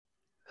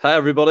Hi,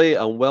 everybody,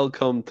 and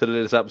welcome to the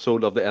latest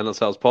episode of the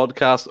NSL's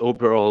podcast.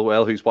 Hope you're all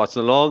well who's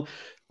watching along.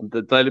 I'm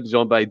delighted to be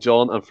joined by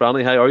John and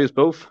Franny. How are you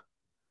both?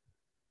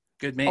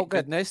 Good, Oh, mate.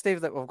 good news,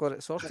 Dave, that we've got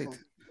it sorted.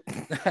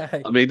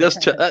 I mean, this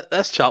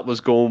chat was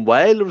going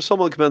wild. There was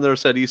someone come in there and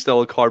said he's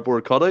still a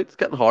cardboard cutout. It's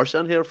getting harsh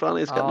in here,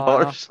 Franny. It's getting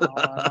harsh.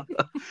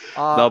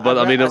 No, but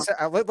I mean,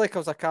 I looked like I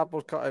was a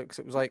cardboard cutout because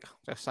it was like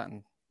just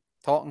sitting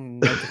talking.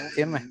 Nobody could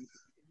hear me.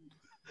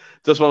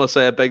 just want to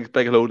say a big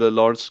hello to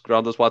Lawrence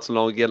Grandis watching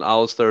along again.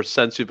 Alistair,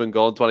 since you've been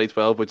gone,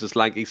 2012, which is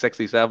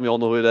Lanky67. We all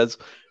know who it is.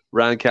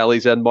 Ryan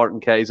Kelly's in, Martin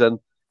Kay's in.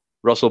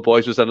 Russell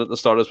Boyce was in at the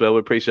start as well. We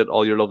appreciate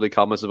all your lovely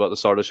comments about the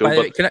start of the show. By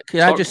the way, can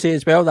I just say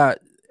as well that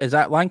is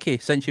that Lanky?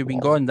 Since you've been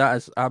gone, that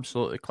is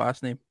absolutely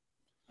class name.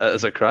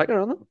 It's a cracker,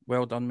 isn't it?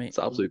 Well done, mate. It's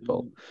absolute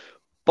fault.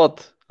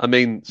 But I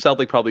mean,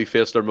 Celtic probably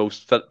faced their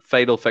most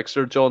fatal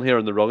fixture, John, here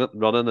in the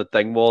running at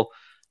Dingwall.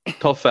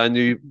 Tough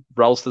venue.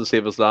 Ralston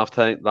saved us last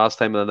time in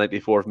the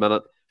 94th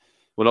minute.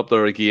 Went up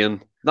there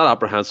again. Not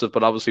apprehensive,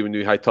 but obviously we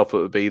knew how tough it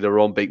would be. They were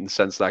unbeaten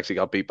since they actually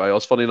got beat by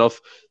us. Funny enough,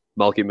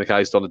 Malky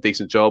Mackay's done a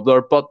decent job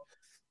there. But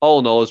all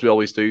in all, as we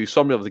always do,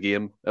 summary of the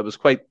game, it was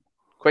quite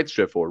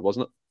straightforward,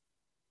 wasn't it?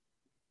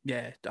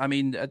 Yeah, I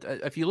mean,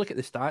 if you look at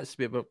the stats,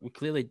 we're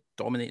clearly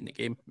dominating the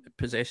game,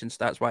 possession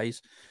stats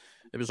wise.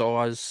 It was all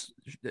us.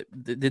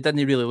 They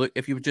didn't really look.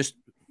 If you were just,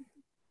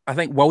 I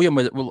think William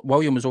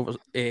was over.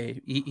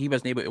 He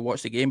wasn't able to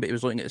watch the game, but he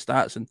was looking at the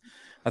stats, and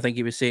I think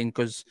he was saying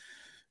because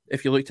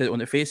if you looked at it on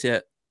the face of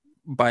it,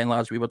 by and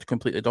large we were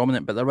completely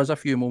dominant. But there was a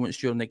few moments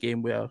during the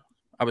game where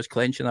I was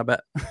clenching a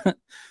bit.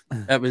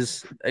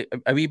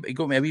 It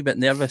got me a wee bit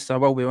nervous. I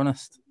will be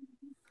honest.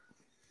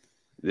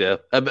 Yeah,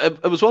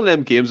 it was one of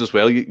them games as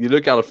well. You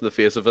look at it from the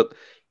face of it.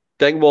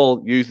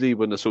 Dingwall usually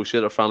wouldn't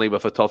associate a friendly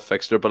with a tough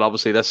fixture, but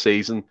obviously this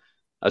season,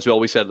 as we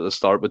always said at the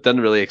start, we didn't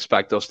really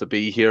expect us to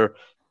be here.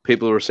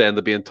 People were saying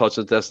to be in touch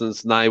and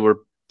distance. Now we're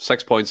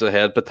 6 points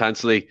ahead.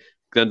 Potentially,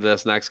 going into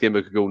this next game,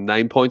 we could go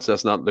 9 points.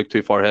 Let's not look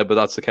too far ahead, but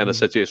that's the kind of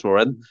situation we're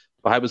in.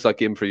 But how was that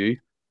game for you?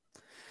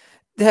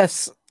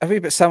 Yes, a wee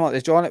bit similar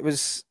to John. It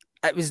was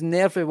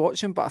nervy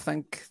watching, but I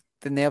think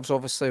the nerves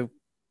obviously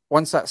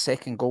once that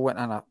second goal went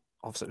in,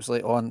 obviously it was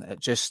late on. It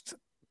just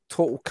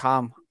total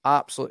calm,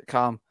 absolute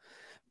calm.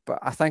 But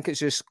I think it's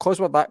just because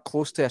we're that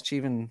close to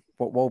achieving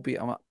what will be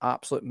an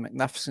absolute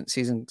magnificent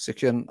season,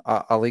 securing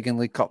a League and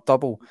League Cup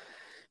double.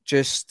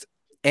 Just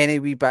any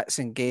wee bits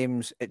in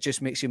games, it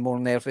just makes you more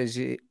nervous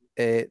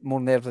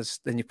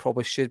than you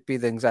probably should be.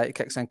 The anxiety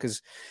kicks in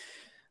because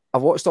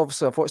I've watched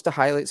the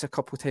highlights a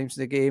couple of times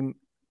in the game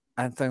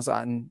and things like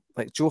that. And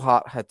like Joe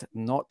Hart had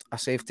not a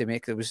save to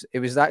make. It was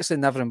actually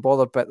never in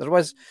bother, but there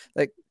was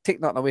like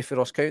take nothing away for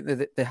Ross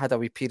County. They had a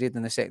wee period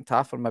in the second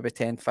half for maybe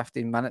 10,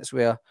 15 minutes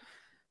where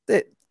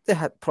they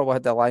had probably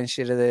had the lion's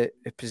share of the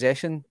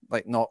possession,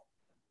 like not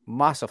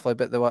massively,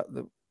 but they were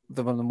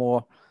the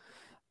more.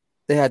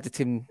 They had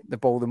the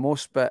ball the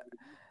most, but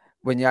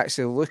when you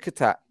actually look at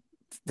it,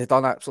 they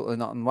done absolutely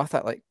nothing with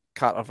it. Like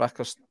Carter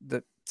Vickers,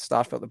 the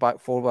Starfield, the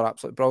back four were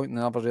absolutely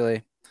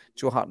brilliant.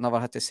 Joe Hart never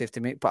had to save to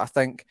make. But I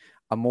think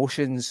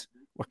emotions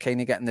were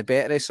kind of getting the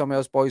better of some of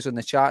us boys in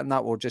the chat, and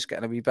that were just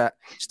getting a wee bit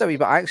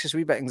anxious, a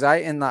wee bit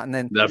anxiety in that. And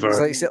then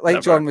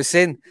like John was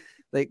saying,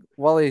 like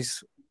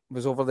Willie's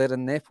was over there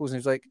in Naples, and he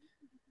was like,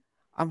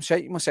 "I'm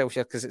shiting myself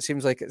here because it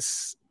seems like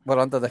we're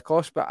under the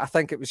cost." But I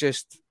think it was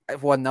just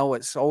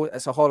 1-0.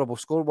 It's a horrible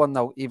score,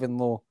 1-0, even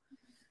though,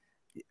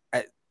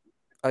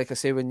 like I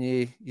say, when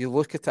you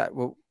look at it,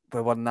 we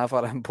were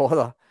never in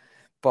bother.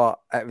 But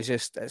it was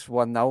just, it's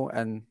 1-0,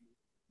 and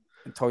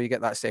until you get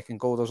that second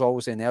goal, there's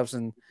always the nerves.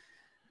 And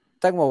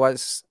Dingwall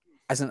isn't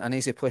an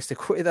easy place to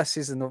go to this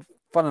season.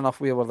 Fun enough,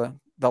 we were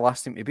the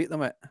last team to beat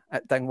them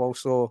at Dingwall,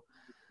 so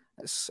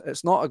it's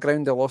not a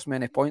ground they lost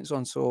many points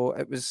on. So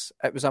it was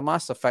a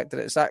massive factor.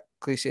 It's that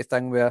cliche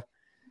thing where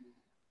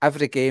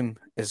every game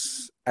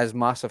is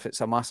massive.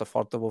 It's a massive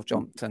hurdle we've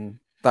jumped, and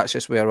that's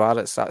just where we are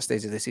at that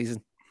stage of the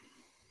season.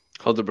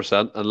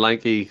 100%. And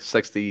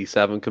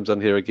Lanky67 comes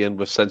in here again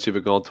with since you've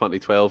been gone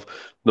 2012.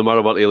 No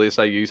matter what alias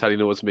I use, how do you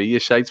know it's me? You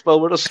shites. Well,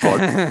 we're just smart.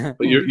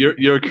 But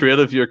you're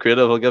creative. You're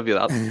creative. I'll give you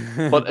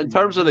that. But in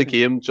terms of the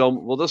game,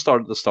 John, we'll just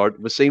start at the start.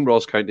 We've seen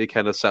Ross County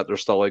kind of set their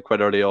stall out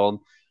quite early on.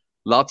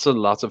 Lots and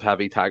lots of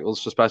heavy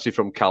tackles, especially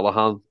from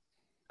Callahan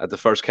at the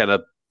first kind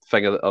of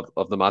thing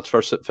of the match,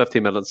 first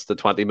 15 minutes to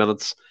 20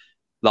 minutes.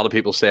 A lot of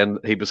people saying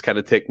he was kind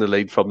of taking the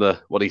lead from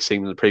what he's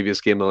seen in the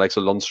previous game, the likes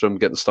of Lundstrom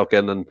getting stuck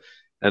in and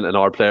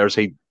our players.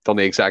 He done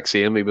the exact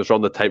same. He was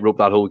running the tightrope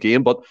that whole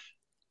game. But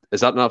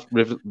is that not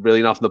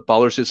really nothing that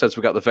bothers you since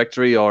we got the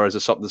victory, or is it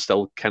something to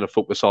still kind of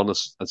focus on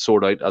and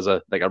sort out as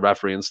a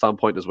refereeing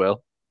standpoint as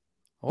well?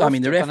 I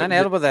mean, the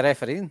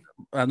refereeing.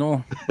 I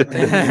know. 5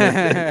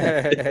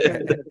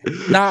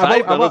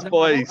 minutes,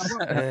 boys.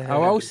 I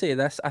will say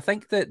this. I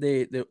think that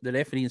the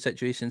refereeing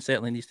situation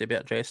certainly needs to be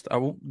addressed. I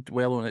won't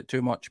dwell on it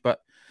too much,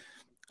 but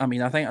I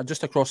mean, I think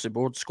just across the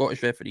board,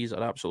 Scottish referees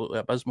are absolutely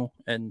abysmal,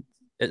 and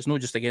it's not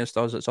just against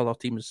us; it's other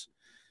teams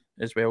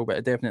as well. But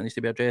it definitely needs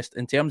to be addressed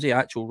in terms of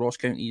actual Ross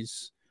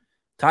County's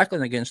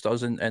tackling against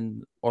us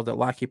and or the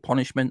lack of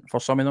punishment for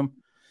some of them.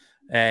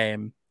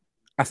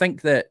 I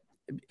think that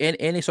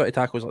any sort of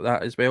tackles like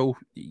that as well,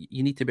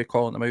 you need to be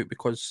calling them out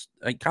because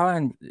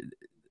Callahan,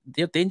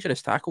 they're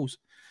dangerous tackles,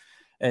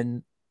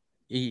 and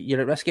you're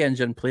at risk of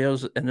injuring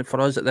players. And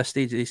for us at this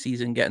stage of the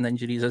season, getting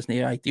injuries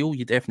isn't ideal.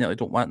 You definitely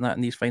don't want that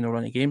in these final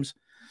run of games,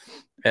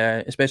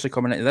 especially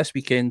coming into this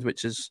weekend,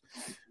 which is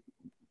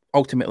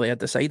ultimately a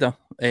decider.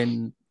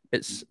 And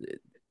it's,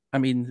 I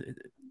mean,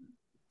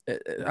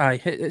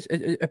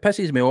 it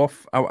pisses me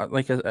off.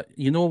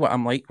 You know what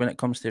I'm like when it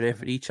comes to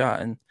referee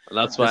chat, and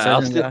that's why I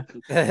asked you.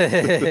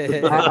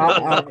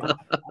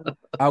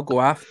 I'll go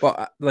off,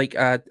 but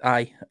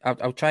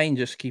I'll try and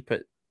just keep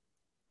it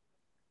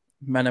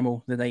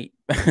minimal tonight.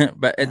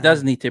 But it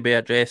does need to be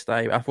addressed.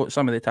 I thought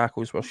some of the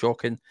tackles were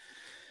shocking.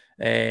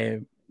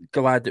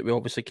 Glad that we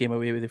obviously came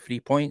away with the 3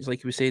 points,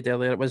 like we said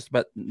earlier. It was a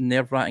bit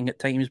nerve-wracking at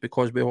times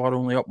because we were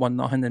only up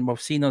 1-0, and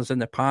we've seen us in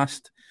the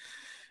past.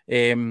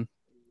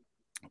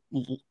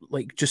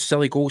 Like just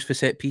silly goals for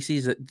set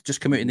pieces that just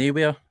come out of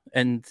nowhere,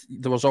 and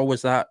there was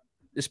always that,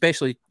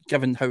 especially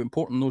given how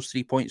important those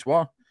 3 points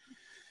were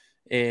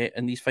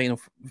in these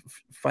final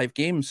 5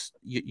 games.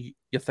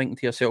 You're thinking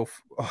to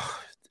yourself,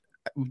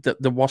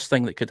 the worst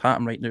thing that could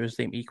happen right now is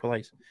them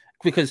equalise,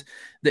 because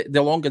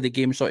the longer the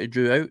game sort of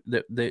drew out,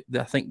 I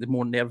think the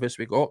more nervous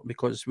we got,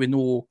 because we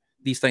know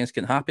these things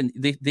can happen.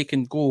 They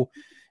can go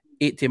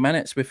 80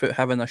 minutes without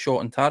having a shot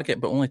on target,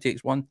 but only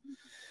takes one.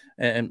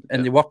 And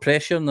they were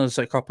pressuring us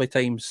a couple of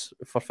times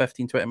for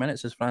 15-20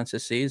 minutes, as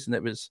Francis says, and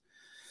it was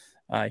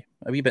a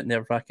wee bit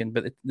nerve-wracking.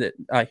 But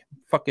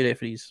fuck the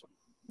referees.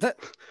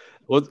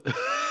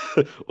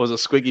 Was it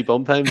squeaky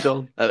bum time,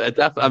 John?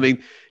 I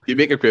mean, you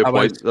make a great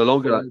point. The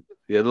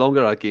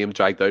longer that game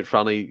dragged out,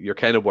 Franny, you're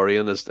kind of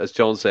worrying, as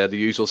John said, the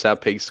usual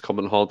set piece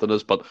coming haunting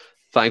us, but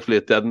thankfully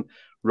it didn't.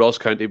 Ross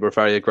County were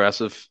very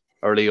aggressive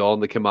early on.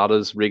 The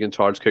Kamadas, Regan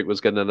Charles-Cook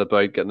was getting in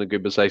about, getting in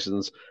good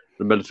positions.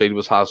 The midfield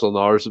was hassling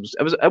ours.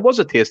 It was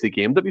a tasty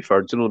game, to be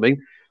fair. Do you know what I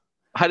mean?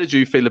 How did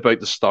you feel about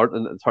the start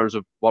in terms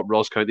of what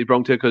Ross County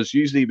brought to it? Because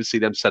usually you would see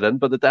them sit in,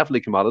 but they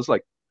definitely come at us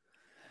like.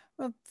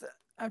 Well,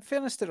 in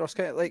fairness to Ross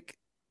County, like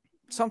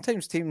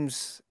sometimes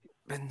teams,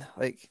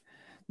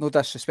 no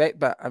disrespect,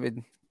 but I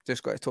mean,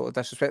 just got to totally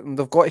disrespect them.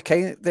 They've got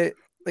to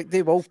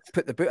they will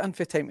put the boot in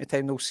from time to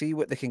time. They'll see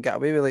what they can get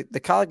away with. Like the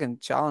Callaghan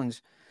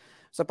challenge,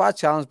 it's a bad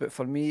challenge, but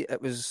for me,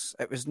 it was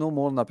no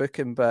more than a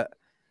booking. But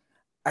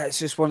it's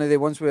just one of the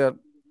ones where,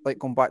 like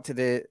going back to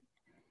the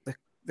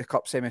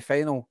cup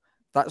semi-final,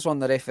 that's on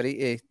the referee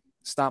to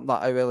stamp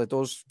that out early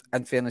doors.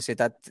 In fairness, he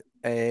did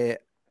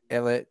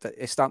early.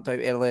 He stamped out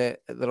early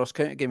at the Ross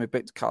County game. He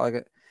booked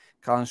Callaghan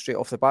straight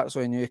off the bat, so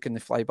he knew he couldn't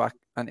fly back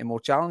into more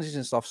challenges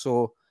and stuff.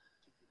 So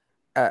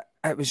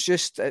it was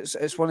just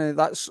it's one of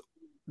that's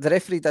the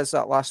referee does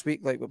that last week,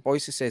 like what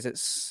Boyce says.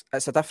 It's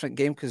a different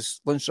game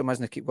because Lundstrom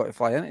hasn't keep got to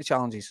fly into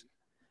challenges.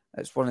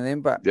 It's one of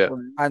them, but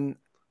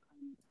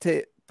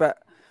but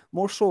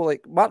more so,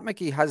 like Mark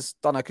McGee has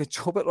done a good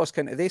job at Ross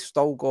County. They've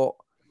still got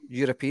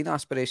European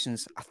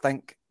aspirations. I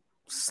think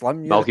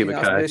slim European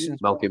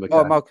aspirations.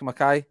 Malcolm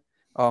Mackay.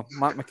 Oh,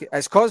 Mark McGee.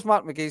 It's because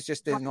Mark McGee's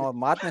just doing all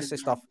madness and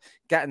stuff,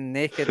 getting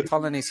naked,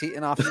 turning his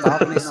heating off,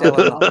 starving, he's selling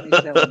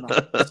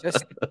that. It's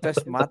just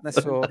madness.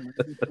 So,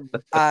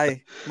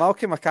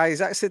 Malcolm Mackay's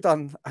actually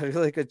done a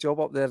really good job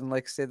up there. And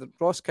like I said,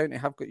 Ross County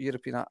have got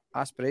European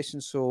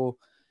aspirations. So,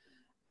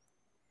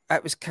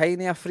 it was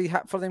kind of a free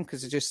hit for them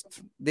because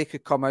they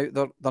could come out.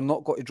 They're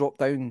not going to drop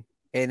down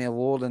any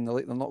lower than the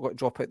league. They're not going to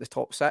drop out the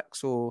top 6.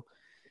 So,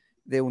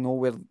 they'll know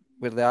where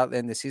they are at the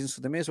end of the season, so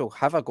they may as well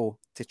have a go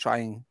to try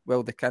and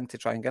they can to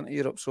try and get into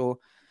Europe. So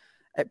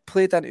it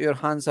played into your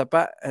hands a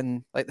bit,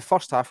 and like the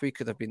first half we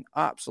could have been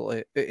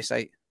absolutely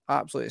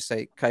out of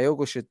sight.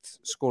 Kyogo should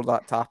score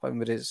that tap in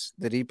with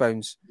the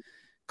rebounds.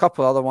 A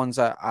couple of other ones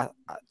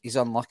he's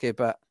unlucky,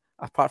 but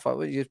apart from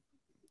what you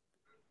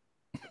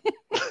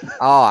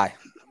aye.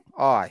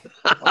 I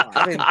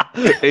mean,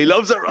 he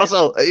loves it,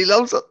 Russell. He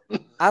loves it.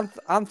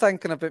 I'm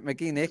thinking about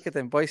McGee naked,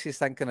 and Boyce is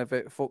thinking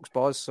about Folks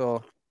Boz,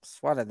 so it's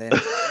one of them.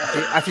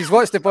 If he's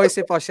watched the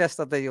Boise Plus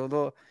yesterday, you'll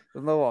know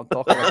what I'm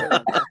talking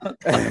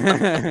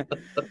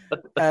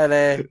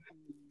about.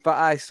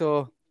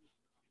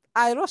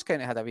 Ross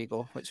County had a wee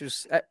go, which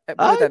was it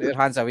played into your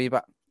hands a wee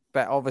bit.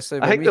 But obviously,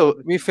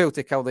 we failed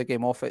to kill the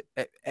game off. It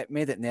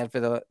made it nervy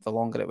the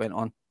longer it went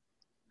on.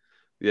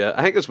 Yeah,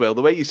 I think as well,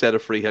 the way you said a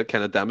free hit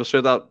kind of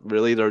demonstrated that.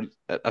 Really, they're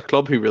a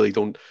club who really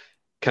don't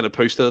kind of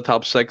push to the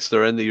top 6.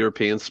 They're in the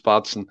European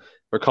spots and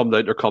they're coming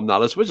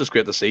at us, which is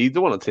great to see. They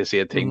wanted to see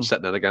a team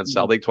sitting in against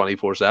Celtic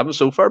 24/7.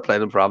 So fair play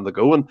them for having to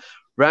go. And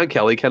Ryan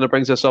Kelly kind of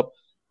brings this up.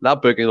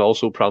 That booking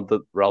also prompted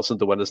Ralston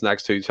to win his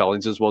next 2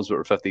 challenges. Ones that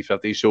were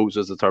 50-50, shows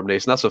his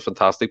determination. That's a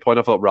fantastic point.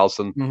 I thought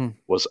Ralston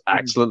was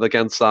excellent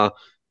against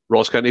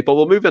Ross County. But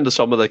we'll move into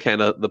some of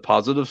the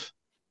positive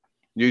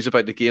news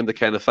about the game, the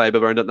kind of vibe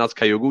around it. And that's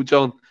Kyogo,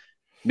 John,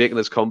 making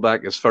his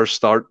comeback, his first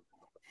start.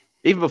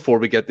 Even before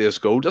we get to this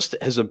goal, just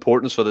his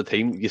importance for the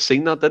team. You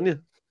seen that, didn't you?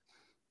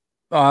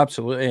 Oh,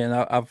 absolutely, and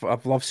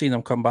I've loved seeing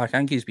him come back. I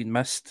think he's been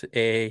missed.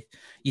 You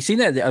seen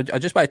it? I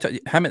just by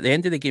him at the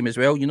end of the game as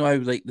well. You know how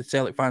like the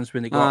Celtic fans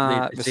when they go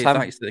up, they say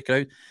thanks to the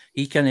crowd.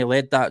 He kind of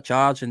led that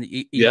charge, and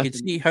you could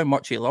see how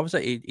much he loves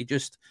it.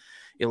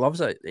 He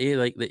loves it.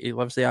 He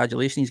loves the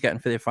adulation he's getting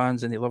for the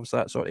fans, and he loves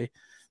that sort of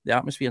the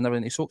atmosphere and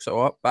everything. He soaks it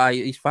all up. But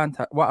he's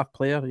fantastic. What a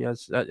player he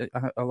is!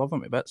 I love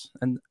him to bits,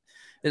 and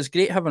it's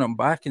great having him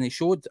back. And he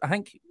showed, I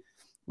think,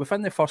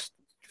 within the first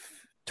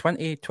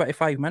 20,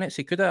 25 minutes,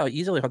 he could have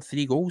easily had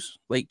 3 goals.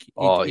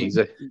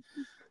 Easy.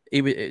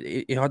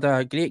 He had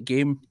a great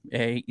game.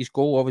 His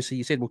goal, obviously,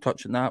 you said we'll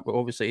touch on that, but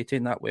obviously he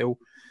taken that well.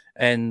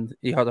 And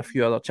he had a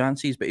few other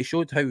chances, but he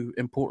showed how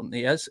important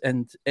he is.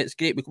 And it's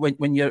great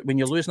when you're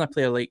losing a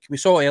player like we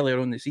saw earlier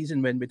on the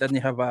season when we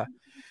didn't have a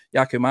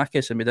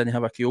Giakoumakis and we didn't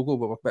have a Kyogo,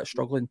 we were a bit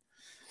struggling.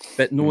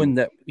 But knowing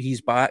that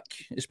he's back,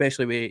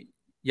 especially with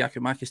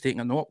Giakoumakis taking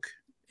a knock,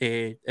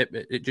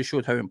 it just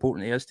showed how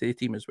important he is to the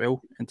team as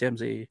well in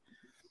terms of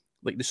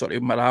like the sort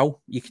of morale.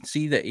 You can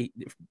see that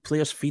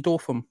players feed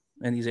off him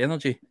and his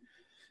energy,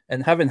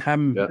 and having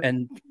him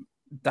and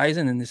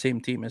Dyson in the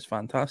same team is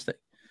fantastic.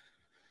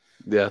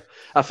 Yeah,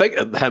 I think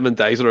him and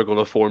Dyson are going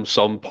to form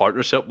some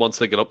partnership once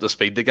they get up to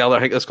speed together. I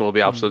think it's going to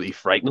be absolutely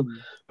frightening.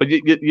 But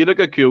you look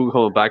at Kyogo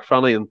coming back,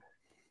 Franny, and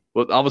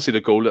obviously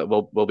the goal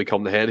will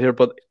become the head here,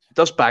 but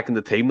just back in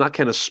the team, that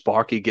kind of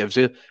spark he gives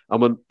you.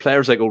 And when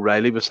players like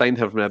O'Reilly, we signed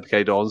him from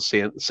MK Dons,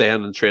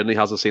 saying in training he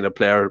hasn't seen a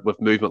player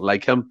with movement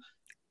like him.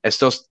 It's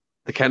just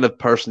the kind of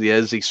person he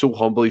is. He's so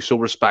humble, he's so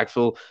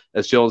respectful.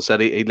 As John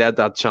said, he led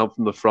that chant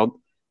from the front.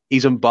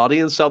 He's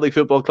embodying Celtic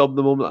Football Club at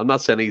the moment. I'm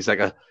not saying he's like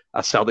a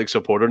Celtic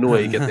supporter, no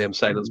way you get them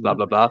silence, blah,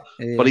 blah, blah.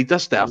 Yeah. But he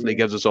just definitely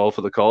gives us all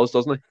for the cause,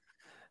 doesn't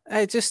he?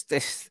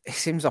 He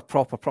seems a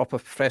proper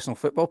professional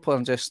football player,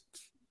 and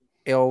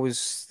he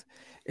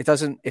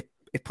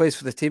plays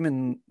for the team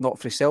and not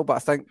for himself. But I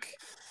think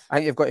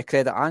you've got to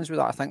credit Ange with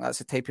that. I think that's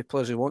the type of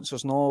players he wants.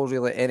 There's no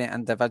really any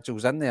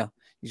individuals in there.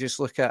 You just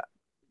look at,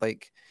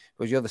 like,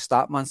 well, you're the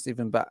stat man,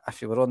 Stephen, but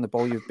if you were on the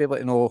ball, you'd be able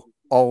to know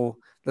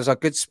there's a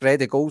good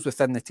spread of goals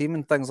within the team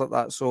and things like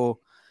that. So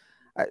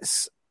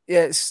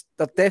they're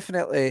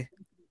definitely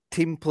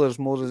team players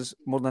more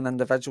than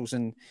individuals.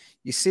 And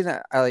you've seen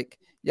it, like,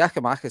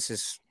 Giakoumakis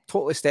has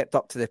totally stepped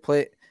up to the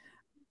plate,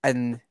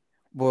 and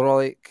we're all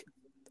like,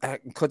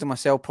 including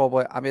myself,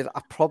 probably. I mean,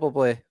 I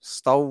probably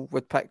still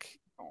would pick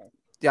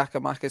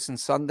Giakoumakis on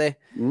Sunday,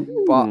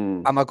 but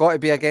am I got to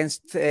be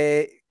against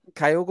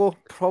Kyogo?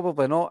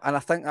 Probably not. And I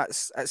think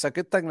it's a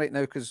good thing right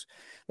now because,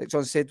 like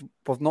John said,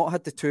 we've not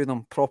had the two of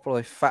them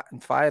properly fit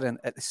and firing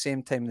at the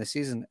same time in the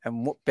season.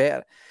 And what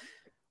better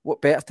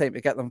time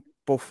to get them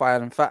both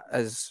firing fit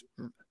is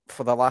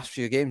for the last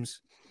few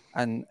games.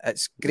 And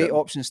it's great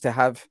options to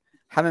have.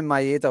 Him and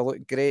Maeda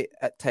looked great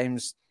at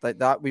times like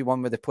that. We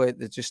won with the play.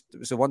 It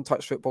was a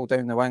one-touch football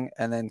down the wing,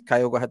 and then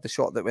Kyogo had the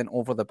shot that went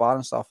over the bar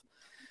and stuff.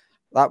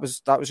 That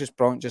was just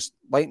brilliant, just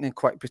lightning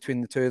quick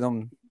between the two of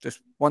them.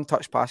 Just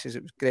one-touch passes.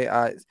 It was great.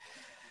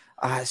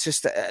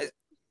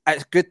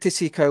 It's good to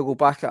see Kyogo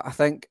back. I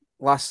think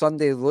last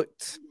Sunday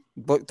looked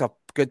a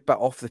good bit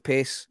off the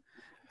pace,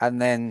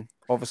 and then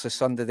obviously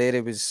Sunday there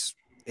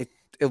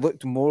it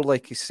looked more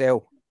like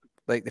himself,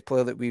 like the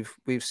player that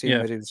we've seen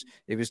where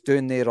he was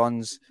doing their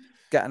runs,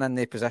 getting in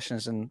their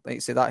positions, and like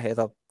you say, that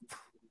header,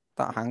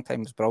 that hang time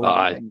was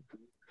brilliant.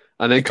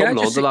 And then coming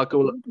on to that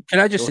goal. Can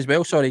I just as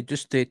well, sorry,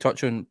 just to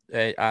touch on,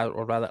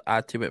 or rather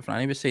add to what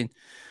Franny was saying,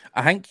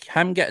 I think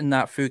him getting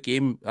that full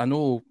game, I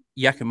know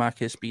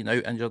Giakoumakis being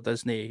out injured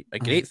isn't a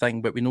great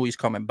thing, but we know he's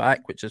coming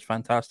back, which is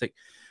fantastic.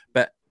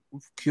 But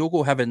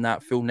Kyogo having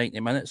that full 90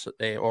 minutes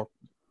or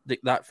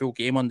that full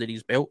game under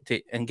his belt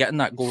and getting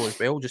that goal as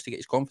well, just to get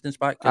his confidence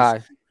back.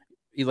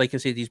 Like I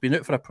said, he's been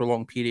out for a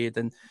prolonged period,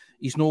 and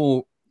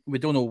we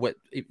don't know what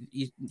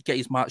he get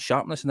his match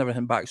sharpness and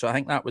everything back. So I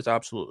think that was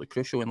absolutely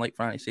crucial. And like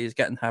Franny says,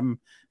 getting him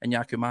and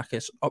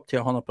Giakoumakis up to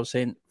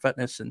 100%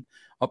 fitness and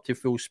up to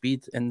full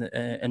speed and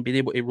being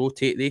able to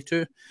rotate they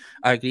two.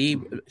 I agree,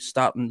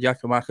 starting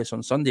Giakoumakis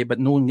on Sunday, but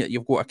knowing that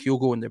you've got a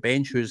Kyogo on the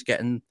bench who's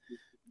getting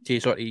to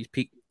sort of his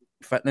peak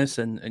fitness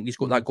and he's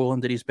got that goal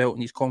under his belt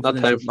and he's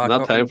confident.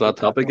 Not time for that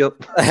topic yet.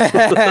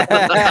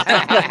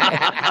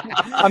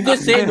 I'm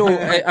just saying though.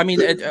 I mean,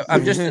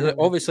 I'm just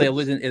obviously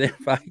alluding to the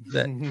fact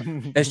that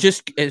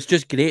it's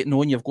just great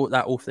knowing you've got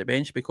that off the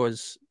bench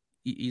because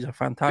he's a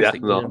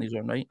fantastic player in his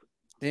own right.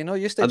 Do you know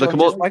you stay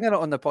just winging it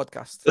on the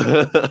podcast?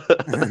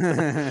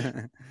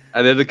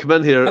 And then to come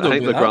in here, I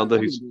think Legranda,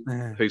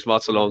 who's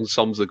matched along,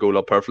 sums the goal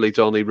up perfectly.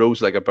 John, he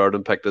rose like a bird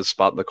and picked his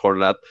spot in the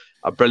corner.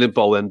 A brilliant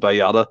ball in by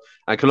Yada.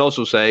 And can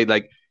also say,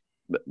 like,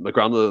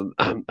 Legranda,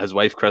 his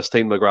wife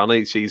Christine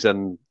Legranda, she's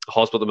in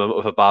hospital at the moment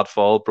with a bad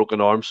fall,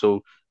 broken arm.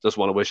 So just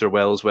want to wish her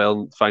well as well.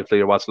 And thankfully,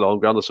 you're watching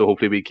along, Granda. So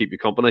hopefully, we keep you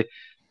company.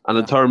 And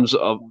in terms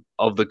of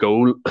the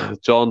goal,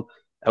 John,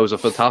 it was a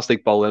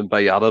fantastic ball in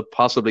by Yada,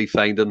 possibly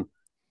finding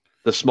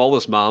the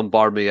smallest man,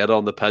 bar Maeda,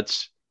 on the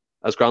pitch.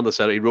 As Granda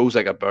said, he rose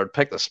like a bird,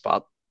 picked a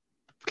spot.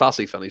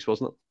 Classy finish,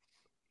 wasn't it?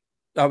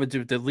 I would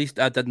do the least.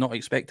 I did not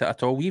expect it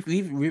at all. We've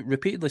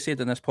repeatedly said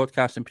in this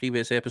podcast in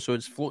previous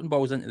episodes, floating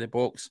balls into the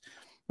box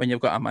when you've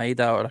got a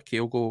Maeda or a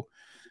Kyogo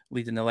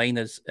leading the line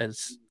is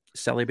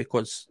silly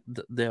because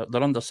they're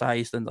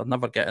undersized and they're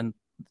never getting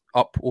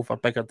up over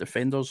bigger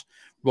defenders.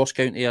 Ross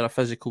County are a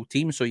physical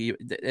team, so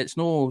it's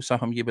no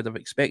something you would have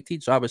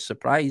expected. So I was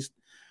surprised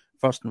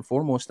first and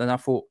foremost, and I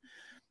thought,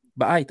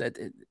 but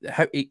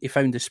how he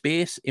found the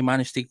space. He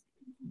managed to.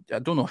 I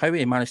don't know how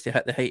he managed to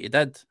hit the height he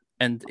did.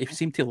 And he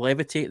seemed to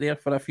levitate there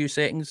for a few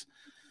seconds,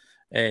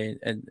 and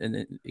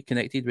it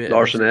connected with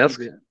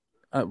Larson-esque.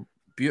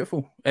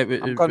 Beautiful. I'm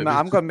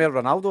going more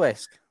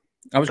Ronaldo-esque.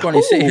 I was going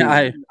to say,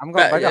 I'm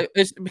going bigger.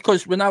 It's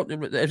because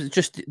Ronaldo. It's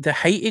just the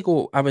height he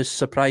got. I was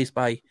surprised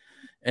by,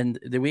 and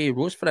the way he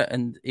rose for it,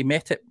 and he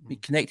met it. He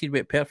connected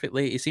with it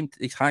perfectly. He seemed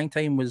his hang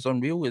time was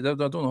unreal. I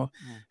don't know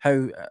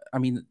how. I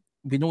mean,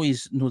 we know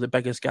he's the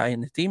biggest guy in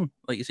the team.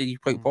 Like you said, he's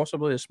quite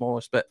possibly the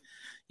smallest, but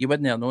you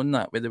wouldn't have known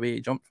that with the way he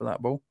jumped for that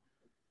ball.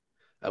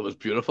 It was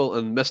beautiful.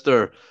 And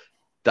Mr.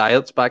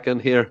 Diet's back in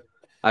here.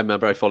 I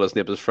remember I thought his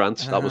name was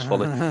French. That was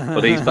funny.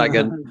 But he's back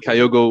in.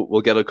 Kyogo will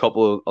get a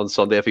couple on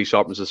Sunday if he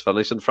sharpens his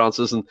finish. And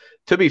Francis, and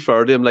to be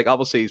fair to him, like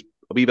obviously he's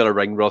a wee bit of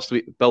ring rust,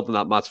 building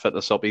that match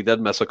fitness up. He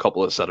did miss a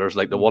couple of sitters,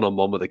 like the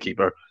one-on-one with the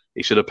keeper.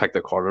 He should have picked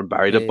the corner and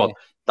buried it. But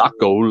that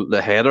goal,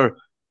 the header,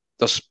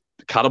 just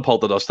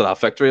catapulted us to that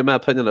victory, in my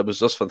opinion. It was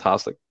just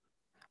fantastic.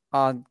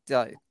 And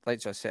like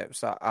I said, it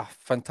was a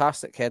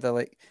fantastic header.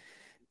 Like,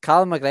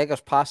 Callum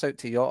McGregor's pass out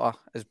to Jota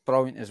is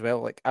brilliant as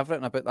well. Like,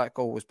 everything about that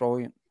goal was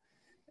brilliant.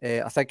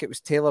 I think it was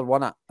Taylor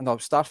won it. No,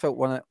 Starfelt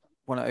won it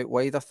out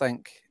wide, I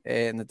think.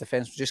 And the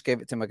defence just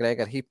gave it to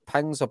McGregor. He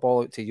pings the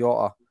ball out to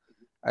Jota.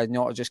 And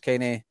Jota just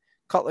kind of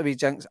cut the wee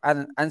jinks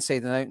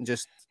inside and out and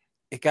just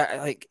it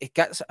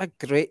gets a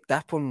great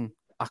dip on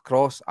a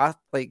cross. I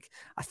think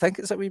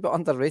it's a wee bit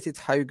underrated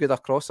how good a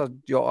crosser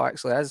Jota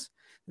actually is.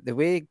 The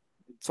way he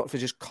sort of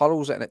just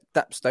curls it and it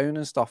dips down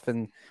and stuff.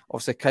 And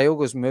obviously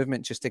Kyogo's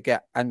movement just to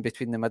get in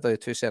between the middle of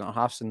the two centre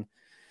halves and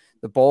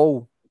the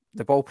ball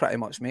pretty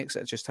much makes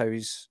it just how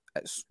it's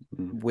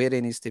where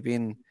he needs to be.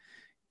 And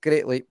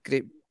great leap,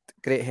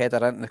 great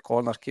header into the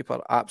corner.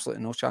 Keeper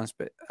absolutely no chance.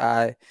 But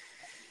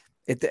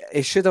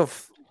he should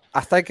have.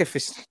 I think if he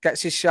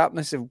gets his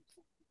sharpness,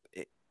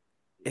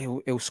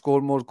 he'll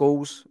score more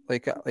goals.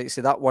 Like you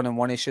say, that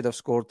 1-on-1 he should have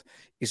scored.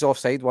 His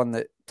offside one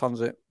that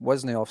turns out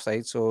wasn't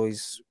offside, so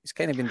he's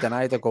kind of been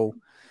denied a goal.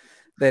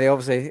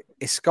 Then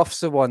he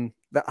scuffs the one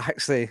that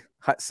actually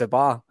hits the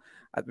bar.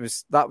 That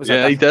was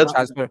a difficult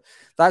chance.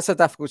 That's a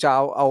difficult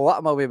chance. I'll let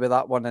him away with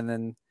that one, and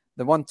then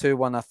the 1-2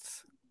 one.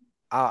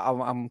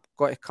 I'm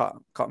going to cut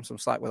him some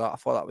slack with that. I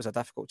thought that was a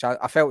difficult chance.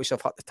 I felt he should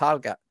have hit the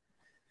target,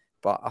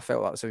 but I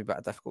felt that was a wee bit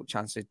of a difficult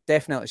chance. He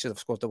definitely should have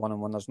scored the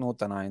 1-on-1. There's no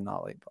denying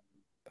that.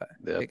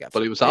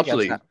 But he was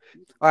absolutely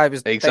he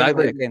was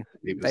exactly again.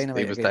 He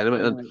was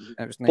dynamite. And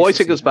nice boys,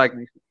 take us back.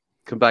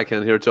 Come back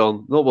in here,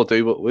 John. No, we'll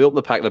do. We open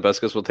the packet of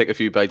biscuits. We'll take a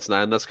few bites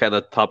now on this kind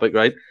of topic,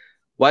 right?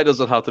 Why does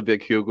it have to be a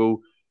Kyogo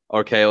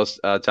or Chaos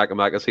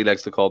Giakoumakis? He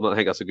likes to call them. I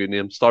think that's a good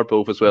name. Start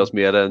both as well as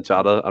Maeda and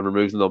Jada and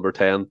remove the number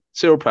 10.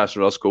 Zero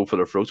pressure us. Go for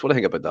their throats. What do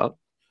you think about that?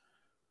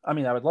 I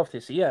mean, I would love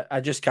to see it.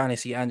 I just can't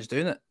see Ange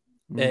doing it.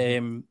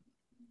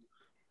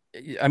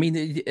 I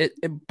mean,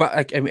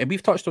 but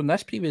we've touched on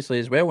this previously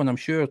as well, and I'm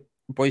sure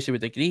Boise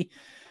would agree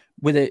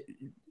with it.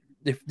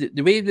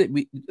 The way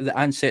that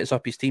Ange sets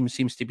up his team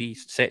seems to be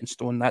set in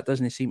stone. That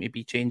doesn't seem to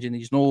be changing.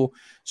 He's no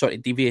sort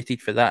of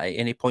deviated for that at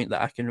any point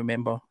that I can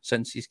remember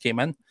since he's came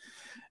in.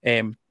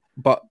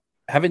 But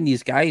having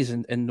these guys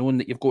and knowing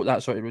that you've got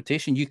that sort of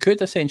rotation, you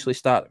could essentially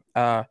start.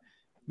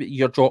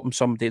 You're dropping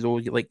somebody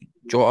though, like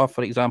Jota,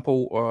 for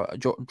example, or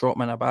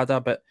dropping an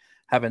Abada, but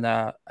having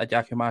a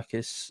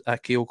Giakoumakis, a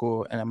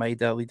Kyogo, and a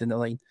Maeda leading the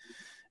line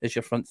as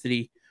your front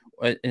three,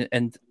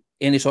 and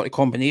any sort of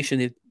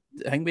combination of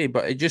thing.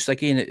 But it just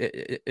again,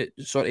 it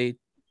sort of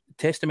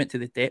testament to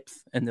the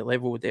depth and the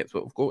level of depth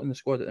that we've got in the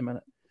squad at the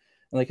minute.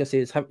 And like I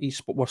say,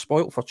 we're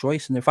spoiled for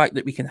choice, and the fact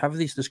that we can have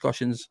these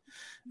discussions,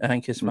 I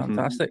think, is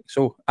fantastic.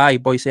 So,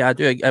 boys, I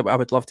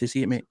would love to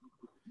see it, mate.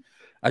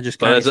 I just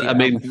can't.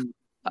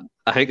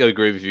 I think I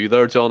agree with you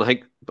there, John. I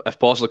think if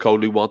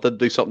Postecoglou wanted to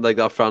do something like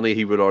that, Franny,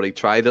 he would already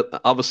tried it.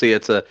 Obviously,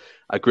 it's a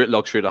great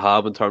luxury to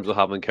have in terms of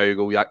having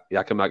Kyogo,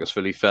 Giakoumakis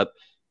fully fit.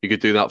 You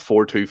could do that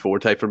 4-2-4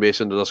 type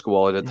formation to just go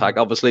all out attack,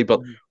 obviously. But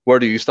where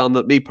do you stand?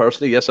 Me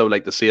personally, yes, I would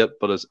like to see it,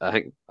 but I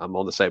think I'm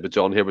on the side with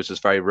John here, which is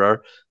very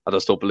rare. I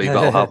just don't believe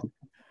that'll happen.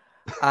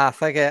 I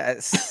think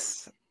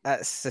it's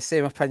the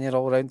same opinion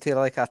all around here.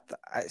 Like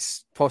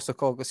it's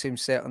Postecoglou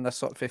seems set on this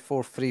sort of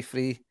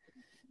 4-3-3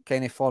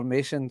 kind of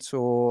formation,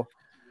 so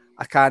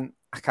I can't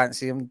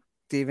see him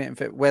deviating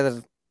from it.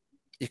 Whether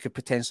you could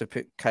potentially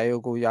put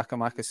Kyogo,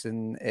 Giakoumakis,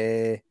 and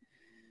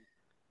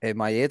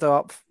Maeda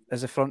up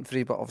as a front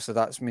three, but obviously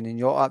that's meaning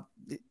Jota.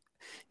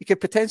 You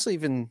could potentially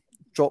even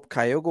drop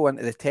Kyogo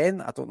into the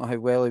 10. I don't know how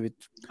well he would.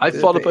 I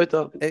thought about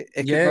that.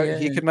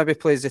 He could maybe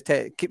play as the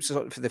 10, keeps it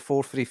sort of the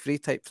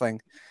 4-3-3 type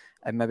thing,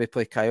 and maybe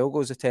play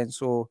Kyogo as a 10.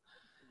 So,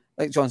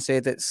 like John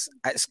said, it's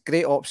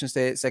great options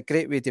there. It's a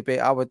great way to debate.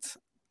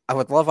 I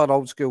would love an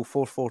old school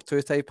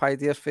 4-4-2 type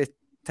idea for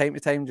time to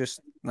time. Just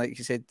like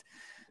you said,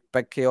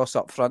 big chaos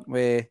up front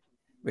with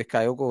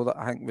Kyogo, that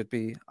I think would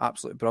be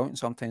absolutely brilliant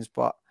sometimes.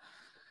 But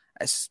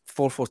it's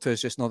 4-4-2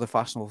 is just not the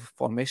fashionable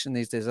formation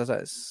these days, is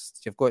it?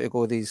 You've got to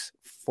go these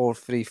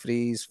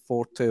 4-3-3s,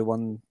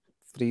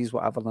 4-2-1-3s,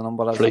 whatever the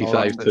number is.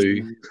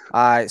 3-5-2.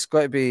 It's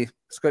got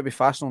to be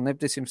fashionable.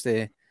 Nobody seems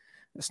to.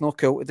 It's not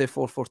cool to do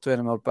 4-4-2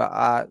 anymore.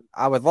 But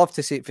I would love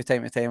to see it from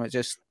time to time.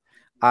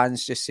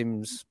 Ange just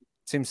seems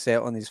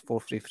set on these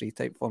 4-3-3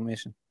 type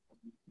formation.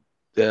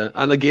 Yeah,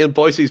 and again,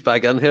 Boyce's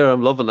back in here.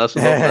 I'm loving this.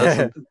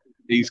 And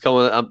he's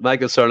coming. My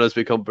concern has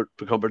become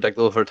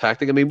predictable for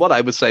tactic. I mean, what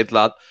I would say to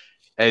that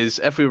is,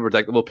 if we were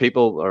predictable,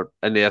 people or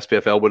in the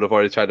SPFL would have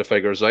already tried to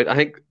figure us out. I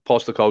think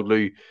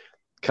Postecoglou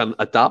can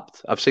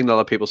adapt. I've seen a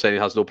lot of people saying he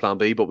has no plan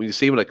B, but when you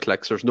see when it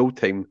clicks, there's no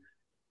team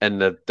in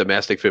the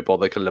domestic football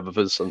that can live with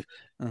us. And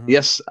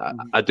yes,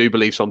 I do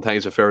believe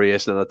sometimes a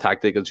variation in a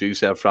tactic, as you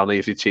said, Franny,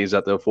 if you change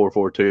that to a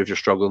 4-4-2, if you're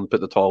struggling, put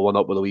the tall one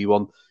up with a wee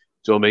one. Do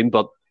you know what I mean?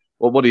 But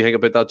what do you think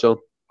about that, John?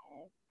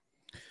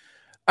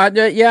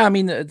 Yeah, I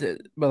mean,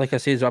 well, like I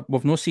said,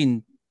 we've not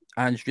seen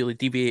Ange really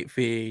deviate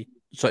for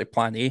sort of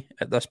plan A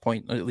at this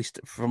point, at least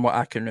from what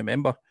I can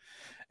remember.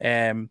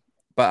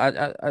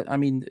 But I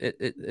mean,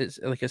 it's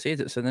like I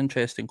said, it's an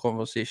interesting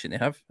conversation to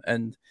have,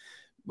 and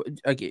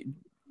again,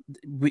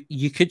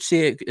 you could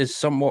say it is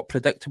somewhat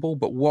predictable,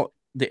 but what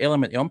the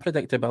element of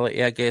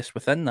unpredictability, I guess,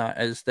 within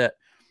that is that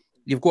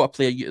you've got a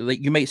player,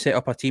 like you might set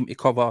up a team to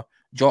cover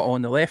Jota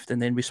on the left,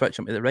 and then we switch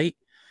him to the right,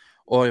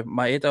 or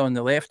Maeda on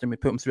the left, and we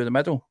put him through the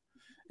middle.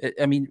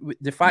 I mean,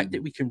 the fact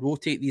that we can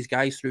rotate these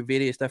guys through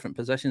various different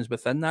positions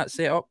within that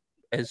setup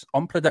is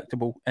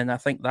unpredictable, and I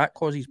think that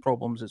causes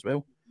problems as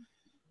well.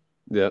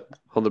 Yeah,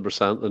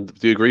 100%. And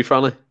do you agree,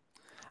 Franny?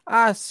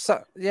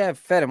 Yeah,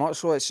 very much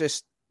so. It's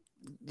just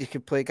you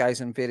could play guys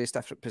in various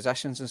different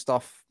positions and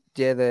stuff.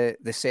 Yeah,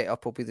 the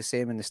setup will be the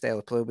same and the style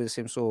of play will be the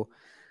same. So,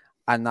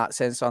 in that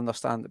sense, I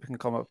understand that we can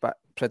come up a bit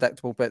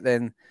predictable. But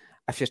then,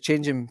 if you're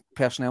changing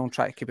personnel and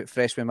trying to keep it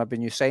fresh with maybe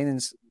new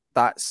signings,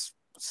 that's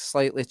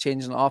slightly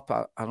changing it up.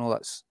 I know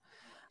that's,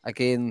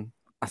 again,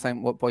 I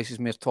think what Boyce is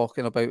more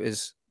talking about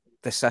is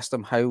the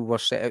system, how we're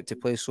set out to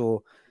play.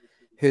 So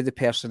who the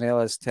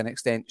personnel is to an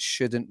extent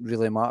shouldn't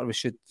really matter.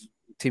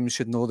 Teams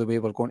should know the way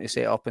we're going to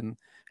set up and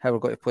how we're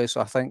going to play.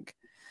 So I think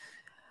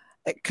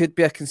it could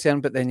be a concern,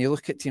 but then you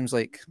look at teams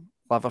like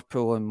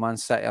Liverpool and Man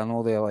City. I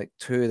know they're like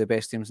two of the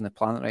best teams on the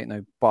planet right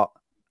now, but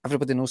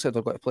everybody knows how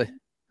they're going to play.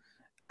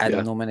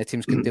 And not many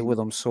teams can deal with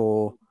them.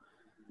 So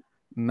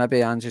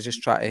maybe Ange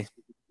just try to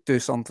do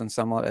something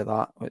similar to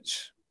that,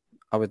 which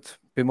I would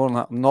be more than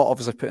that. I'm not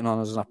obviously putting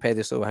on as a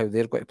pedestal how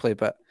they're going to play,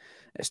 but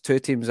it's two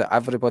teams that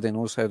everybody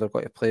knows how they're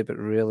going to play, but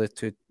really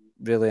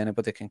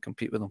anybody can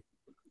compete with them.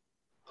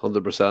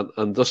 100%.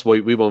 And just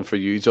we won for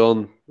you,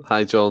 John.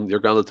 Hi, John. Your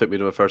granddad took me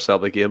to my first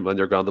Celtic game, and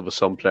your granddad was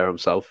some player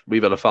himself.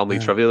 We've had a family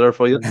trivia there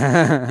for you.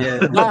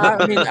 Yeah, no,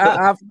 I mean,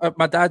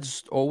 my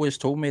dad's always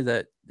told me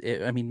that.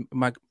 I mean,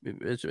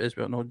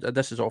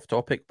 this is off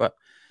topic, but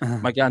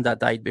my granddad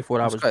died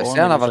before I was born.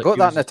 I never got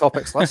that in the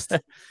topics list.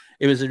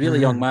 He was a really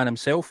young man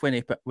himself when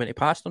he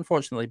passed,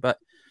 unfortunately. But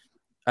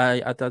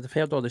I've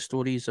heard all the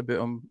stories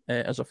about him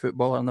as a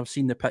footballer, and I've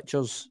seen the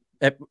pictures.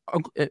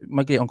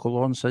 My great uncle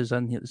Lawrence is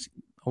in here. It's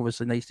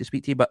obviously nice to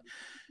speak to you. But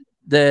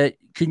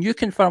can you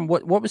confirm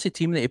what was the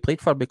team that he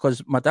played for?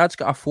 Because my dad's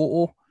got a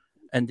photo,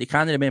 and he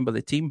can't remember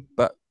the team,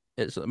 but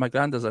it's my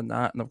granddad's in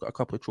that, and I've got a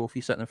couple of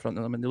trophies sitting in front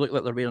of them, and they look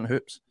like they're wearing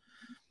hoops.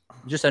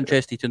 I'm just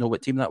interested to know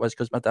what team that was,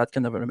 because my dad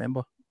can never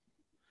remember.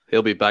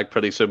 He'll be back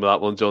pretty soon with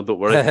that one, John. Don't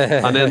worry.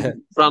 And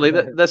then,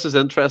 Franny, this is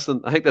interesting.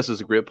 I think this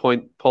is a great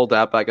point. Paul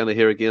Dapp back in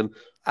here again.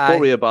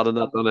 Don't worry about it,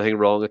 not done anything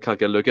wrong. I can't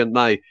get looking.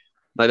 Now,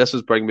 this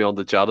is bringing me on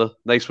to Jota.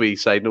 Nice wee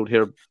side note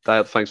here,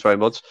 Dad. Thanks very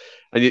much.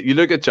 And you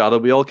look at Jota,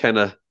 we all kind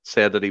of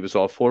said that he was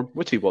off form,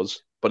 which he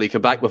was, but he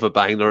came back with a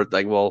banger.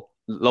 Dingwall,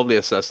 lovely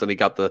assist, and he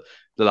got the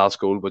last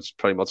goal, which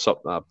pretty much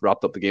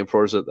wrapped up the game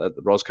for us at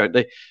Ross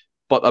County.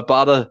 But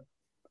Abada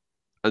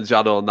and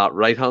Jota on that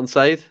right hand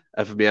side,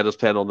 if Mieda's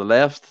playing on the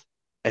left,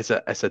 it's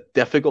a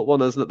difficult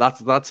one, isn't it?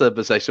 That's a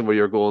position where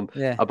you're going.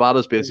 Yeah.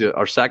 Abada's basically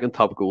our second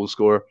top goal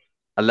scorer,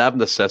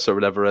 11 assists or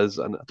whatever it is,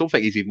 and I don't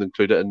think he's even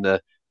included in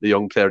the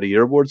Young Player of the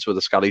Year awards with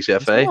the Scottish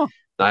FA.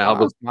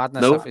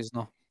 Madness if he's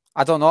not.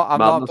 I don't know.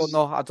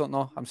 I don't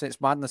know. I'm saying it's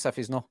madness if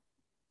he's not.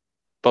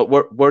 But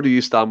where do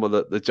you stand with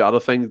the Jota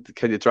thing?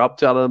 Can you drop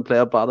Jota and play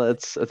Abada?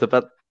 It's a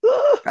bit.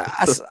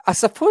 I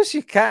suppose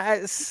you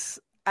can. It's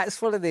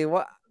one of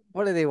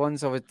the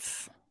ones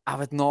I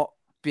would not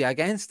be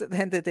against at the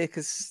end of the day,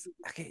 because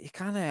you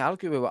can't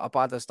argue with what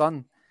Abada's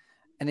done.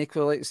 And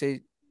equally, like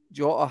say,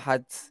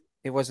 Jota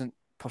he wasn't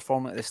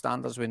performing at the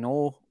standards we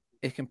know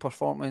he can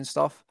perform and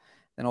stuff.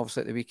 Then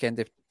obviously at the weekend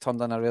they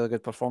turned in a really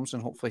good performance,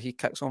 and hopefully he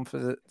kicks on for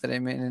the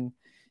remaining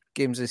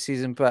games of the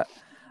season. But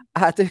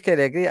I do kind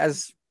of agree,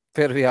 as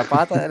fair with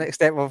Abada to an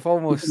extent. We've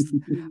almost,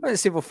 I wouldn't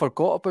say we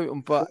forgot about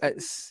him, but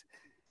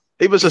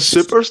he was a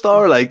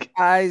superstar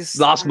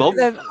last month.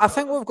 I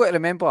think we've got to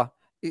remember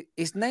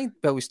he's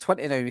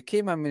 20 now. He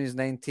came in when he was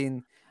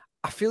 19.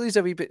 I feel he's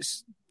a wee bit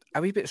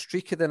a wee bit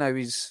streaky now.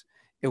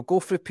 He'll go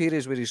through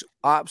periods where he's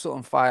absolutely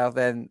on fire,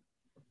 then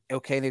he'll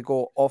kind of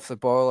go off the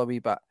boil a wee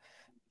bit.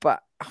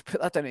 But I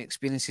put that down to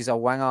experience. He's a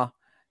winger,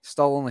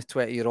 still only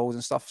 20-year-old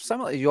and stuff.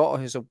 Similar to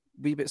Jota, who's a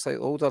wee bit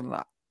slightly older than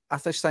that. I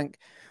just think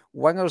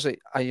wingers at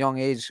a young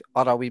age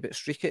are a wee bit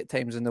streaky at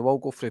times, and they will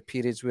go through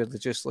periods where they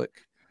just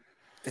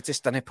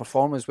didn't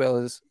perform as well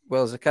as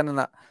they can. And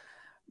that,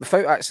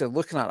 without actually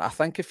looking at it, I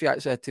think if you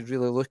actually had to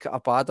really look at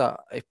Abada,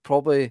 it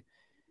probably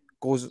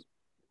goes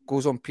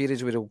on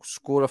periods where he'll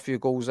score a few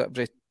goals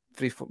every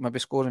maybe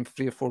scoring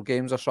 3 or 4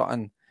 games or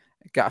something,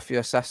 get a few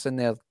assists in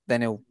there,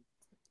 then he'll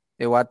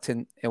add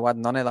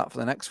none of that for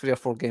the next 3 or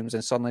 4 games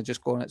and suddenly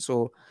just go on it.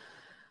 So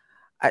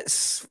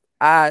it's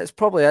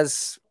probably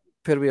is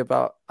poor way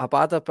about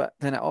Abada, but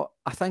then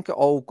I think it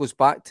all goes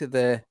back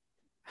to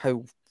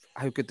how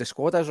good the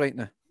squad is right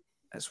now.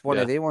 It's one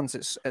of the ones.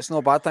 It's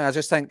no bad thing. I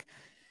just think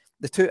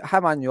the two,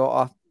 him and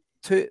Jota,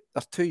 they're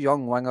two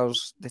young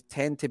wingers. They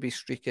tend to be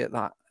streaky at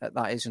that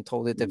age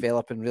until they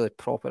develop and really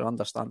properly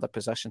understand their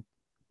position.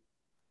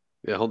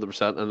 Yeah,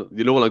 100%. And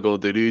you know what I'm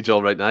going to do to you,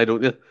 John, right now,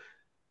 don't you?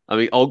 I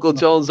mean, Uncle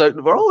John's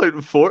out. We're all out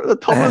in fort. The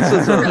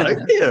Tomlinsons are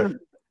out here.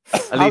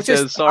 And he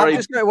says, sorry. I'm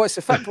just going to watch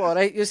the football,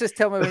 right? You just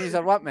tell me when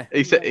you want me.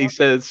 He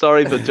said,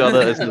 sorry, but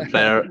Jota isn't the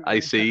player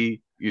I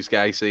see. You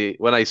guys see,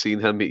 when I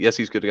seen him, yes,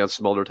 he's good against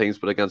smaller teams,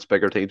 but against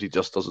bigger teams, he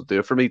just doesn't do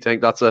it for me. Do you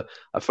think that's a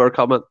fair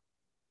comment?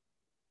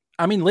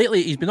 I mean,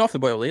 lately, he's been off the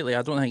boil lately.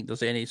 I don't think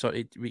there's any sort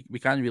of... We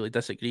can't really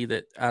disagree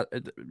that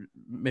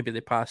maybe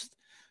the past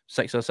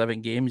 6 or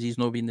 7 games, he's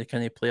not been the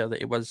kind of player that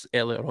he was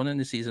earlier on in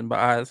the season. But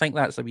I think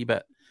that's a wee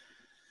bit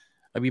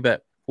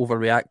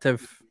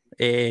overreactive.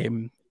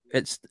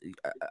 He's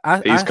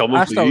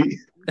coming for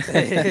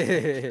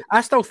you.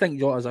 I still think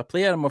Jota's a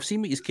player, and we've seen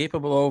what he's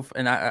capable of.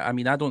 And I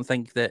mean, I don't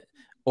think that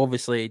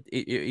obviously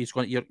he's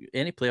going to,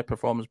 any player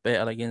performs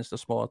better against a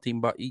smaller team,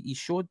 but he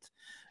showed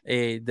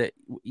that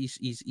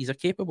he's a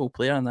capable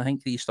player, and I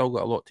think he's still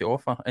got a lot to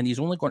offer. And he's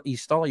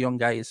still a young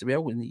guy as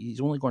well, and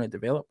he's only going to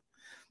develop.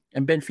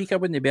 And Benfica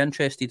wouldn't be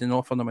interested in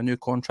offering him a new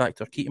contract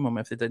or keeping him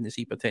if they didn't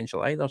see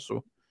potential either.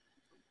 So.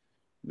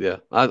 Yeah,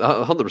 I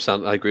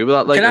 100% I agree with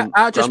that. Like,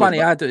 I just want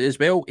to add as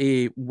well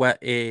what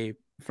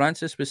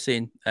Francis was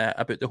saying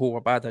about the whole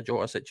Abada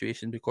Jota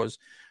situation, because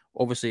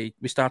obviously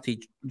we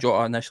started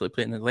Jota initially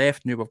playing on the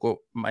left. Now we've got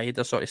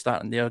Maeda sort of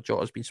starting there.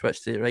 Jota's been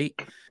switched to the right.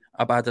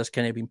 Abada's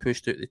kind of been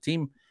pushed out of the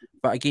team.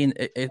 But again,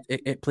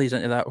 it plays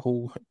into that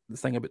whole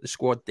thing about the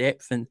squad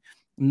depth and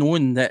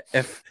knowing that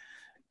if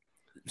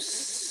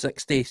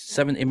 60,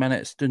 70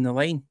 minutes down the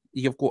line,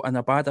 you've got an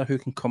Abada who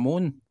can come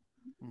on,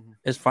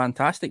 is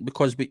fantastic,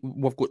 because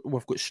we've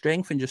got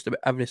strength in just about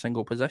every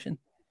single position.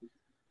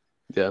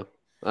 Yeah,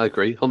 I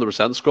agree,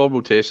 100%. Squad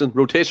rotation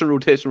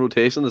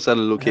instead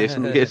of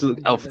location.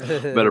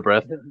 Better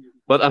breath.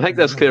 But I think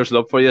this clears it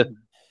up for you.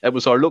 It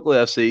was our local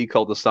FC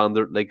called the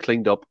Standard. They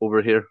cleaned up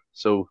over here,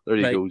 so there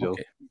you go, Joe.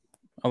 Okay.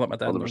 I'll let my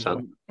dad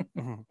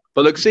 100%.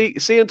 But look, see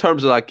in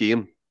terms of that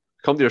game,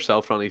 come to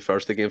yourself, Ronnie,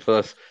 first again for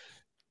this.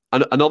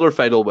 Another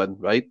final win,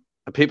 right?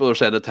 And people are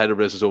saying the title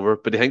race is over,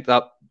 but do you think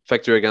that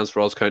victory against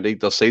Ross County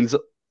does seals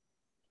it?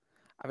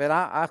 I mean,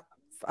 I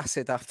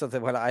said after the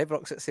win at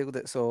Ibrox it sealed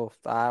it, so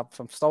I'm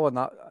still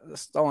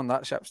on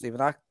that ship,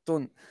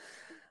 Stephen.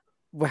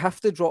 We have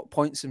to drop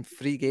points in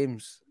 3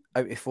 games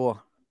out of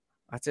 4.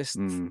 I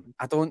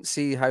don't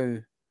see how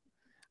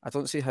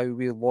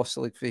we lost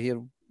the league for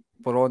here.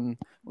 We're on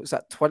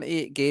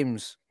 28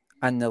 games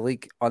in the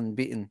league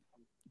unbeaten,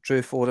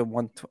 drew 4 and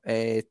won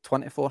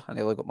 24. I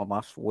nearly got my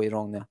maths way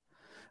wrong there.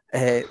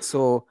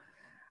 So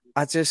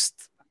I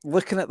just,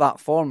 looking at that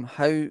form,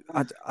 I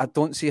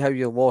don't see how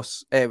you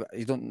lost. You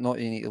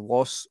need to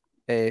lose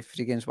 3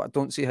 games, but I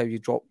don't see how you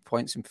drop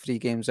points in 3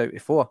 games out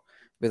of 4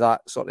 with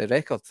that sort of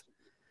record.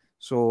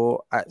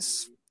 So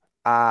it's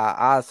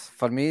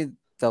for me,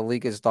 the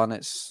league is done.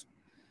 It's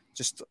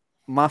just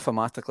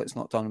mathematically it's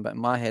not done, but in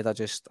my head,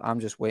 I'm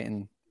just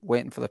waiting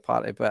for the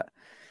party. But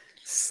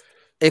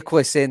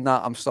equally saying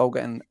that, I'm still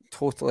getting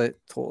totally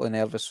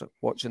nervous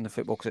watching the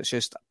football, because it's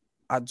just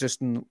I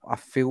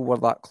feel we're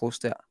that close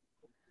to it.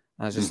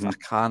 And I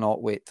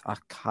cannot wait.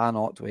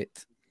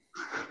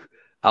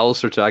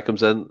 Alistair Jack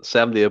comes in,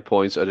 78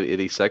 points out of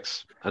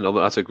 86. I know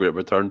that's a great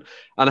return.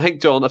 And I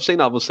think, John, I've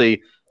seen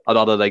obviously a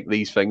lot of like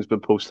these things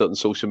been posted on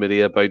social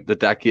media about the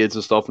decades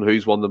and stuff and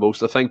who's won the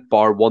most. I think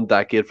bar one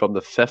decade from the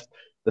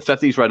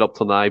 50s right up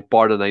till now,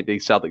 bar the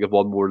 90s, Celtic have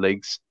won more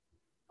leagues.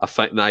 I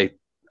think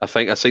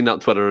I've seen that on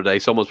Twitter today.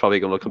 Someone's probably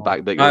going to come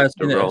back. I've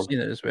seen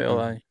it as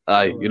well.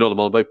 Aye, you know what I'm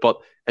on about. But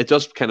it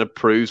just kind of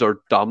proves our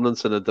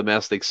dominance in a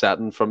domestic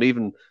setting from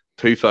even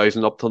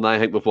 2000 up till now. I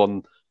think we've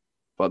won,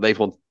 they've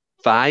won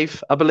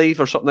 5, I believe,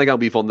 or something like that.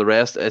 We've won the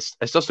rest. It's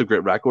just a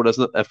great record,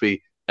 isn't it?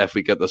 If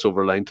we get this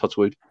over the line, touch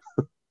wood.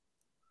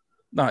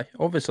 No,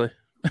 obviously.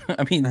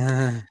 I mean,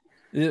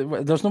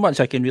 there's not much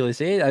I can really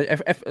say.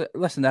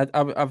 Listen,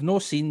 I've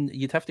not seen.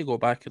 You'd have to go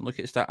back and look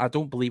at that. I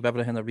don't believe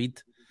everything I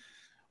read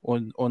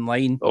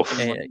online.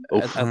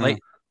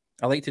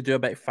 I like to do a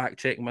bit of fact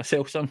checking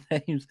myself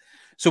sometimes.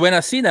 So when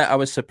I seen it, I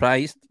was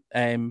surprised.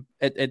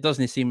 It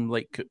doesn't seem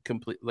like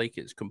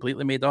it's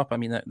completely made up. I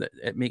mean,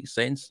 it makes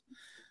sense.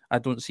 I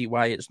don't see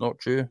why it's not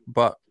true.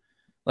 But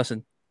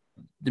listen,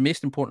 the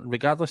most important,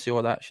 regardless of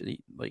all that,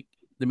 actually, like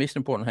the most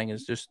important thing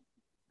is just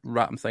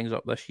wrapping things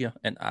up this year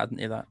and adding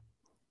to that.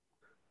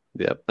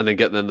 Yeah, and then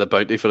getting in the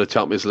bounty for the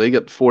Champions League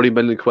at 40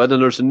 million quid.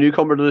 And there's a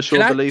newcomer to the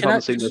show, I believe. I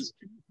haven't seen this.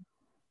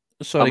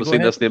 Sorry, haven't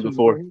seen this name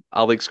before.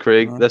 Alex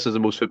Craig. This is the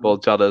most football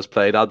Jada has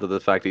played. Add to the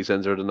fact he's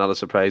injured and not a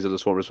surprise that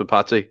his former with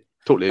Patsy.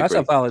 Totally agree. That's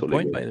a valid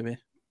totally point, agree. by the way.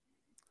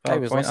 I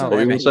was listening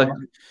to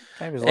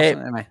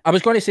me. I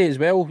was going to say as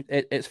well,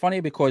 it's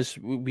funny because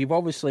we've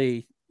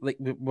obviously, like,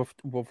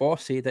 we've all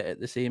said it at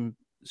the same.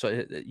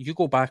 So you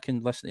go back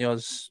and listen to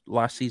us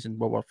last season.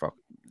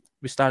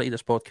 We started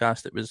this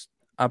podcast. It was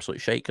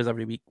absolute shite because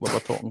every week we were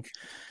talking.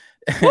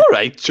 All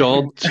right,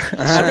 John.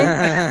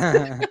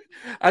 I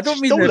don't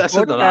mean don't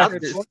listen to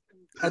that.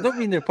 I don't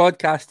mean the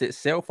podcast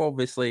itself,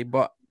 obviously,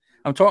 but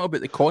I'm talking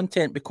about the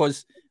content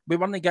because we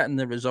weren't getting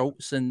the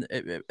results, and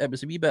it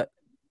was a wee bit.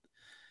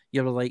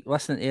 You were like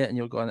listening to it, and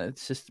you're going,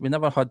 "It's just we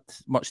never had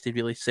much to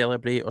really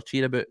celebrate or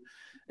cheer about,"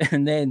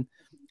 and then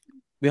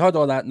we had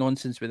all that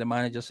nonsense with the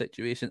manager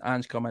situation.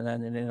 Anne's coming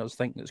in, and then I was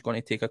thinking it's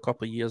going to take a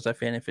couple of years,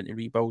 if anything, to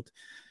rebuild.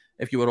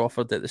 If you were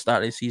offered at the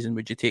start of the season,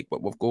 would you take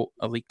what we've got,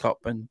 a League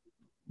Cup? And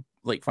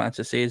like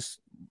Francis says,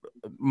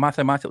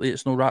 mathematically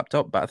it's not wrapped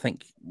up, but I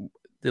think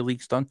the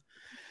league's done.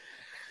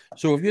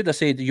 So if you'd have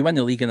said you win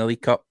the league and the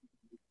League Cup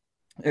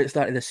at the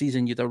start of the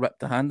season, you'd have ripped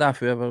the hand off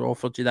whoever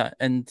offered you that.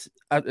 And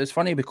it's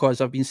funny because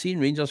I've been seeing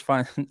Rangers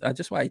fans. I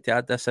just wanted to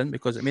add this in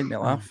because it made me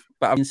laugh.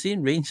 But I've been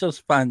seeing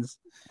Rangers fans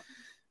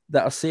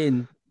that are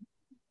saying,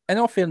 in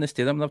all fairness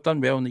to them, they've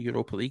done well in the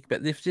Europa League,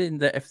 but they've said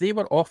that if they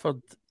were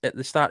offered at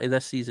the start of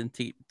this season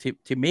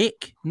to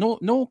make,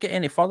 no get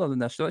any further than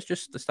this, so let's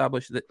just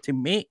establish that to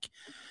make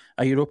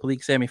a Europa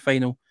League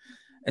semi-final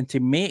and to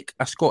make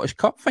a Scottish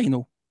Cup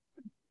final,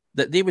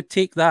 that they would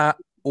take that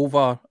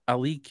over a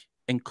league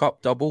and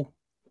cup double,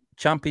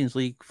 Champions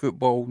League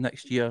football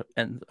next year,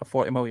 and a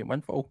 40 million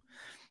windfall.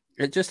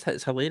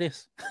 It's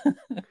hilarious.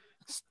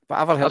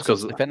 Whatever helps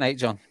us sleep at night,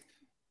 John.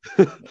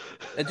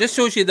 It just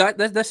shows you that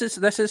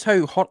this is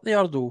how hurt they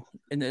are, though.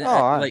 And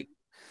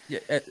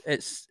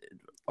it's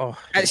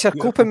your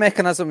coping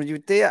mechanism. You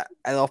do it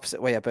the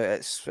opposite way about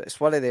it. It's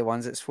one of the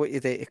ones. It's what you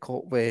do to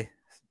cope with.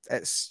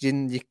 It's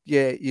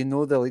you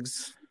know the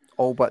league's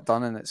all but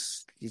done, and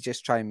it's you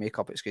just try and make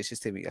up excuses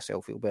to make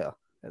yourself feel better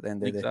at the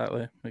end of the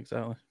day.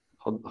 Exactly.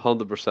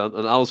 100%.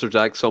 And Alistair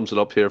Jack sums it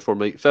up here for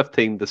me: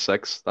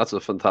 15-6. That's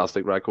a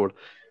fantastic record.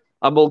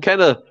 And we'll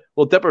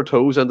dip our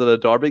toes into the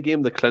Derby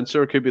game. The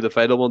clincher could be the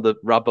final one to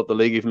wrap up the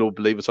league, even though I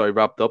believe it's already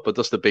wrapped up. But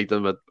just to beat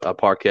them at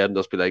Parkhead and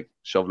just be like,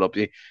 shovel up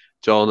you,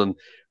 John. And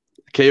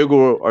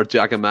Kyogo or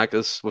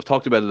Giakoumakis, we've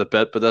talked about it a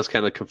bit, but let's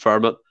kind of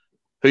confirm it.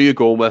 Who you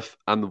going with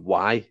and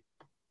why?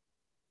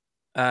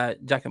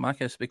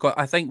 Giakoumakis, because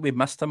I think we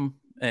missed him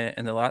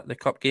in the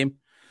cup game.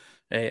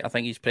 I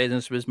think his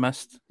presence was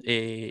missed.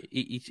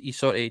 He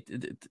sort of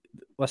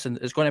listen.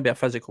 It's going to be a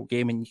physical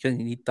game, and you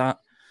kind of need that.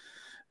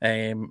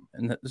 And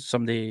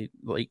somebody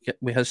like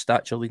with his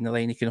stature leading the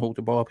line, he can hold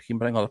the ball up, he can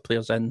bring other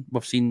players in.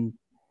 We've seen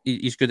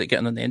he's good at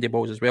getting on the end of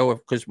balls as well,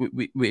 because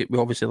we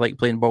obviously like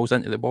playing balls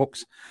into the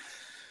box.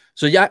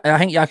 So yeah, I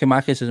think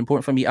Giakoumakis is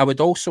important for me. I would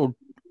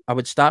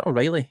start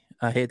O'Reilly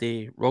ahead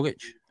of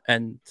Rogic,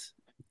 and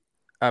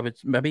I would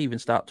maybe even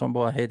start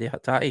Turnbull ahead of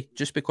Hatate,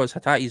 just because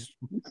Hatate's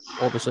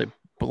obviously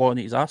blowing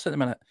his ass at the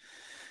minute.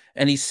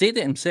 And he said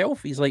it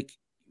himself. He's like,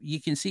 you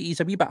can see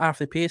he's a wee bit off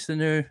the pace than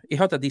now. He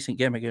had a decent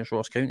game against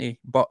Ross County,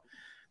 but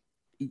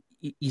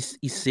he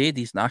said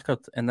he's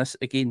knackered. And this,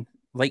 again,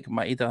 like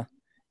Maeda,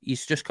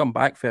 he's just come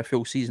back for a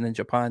full season in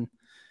Japan.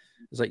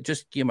 It's like,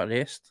 just give him a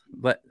rest.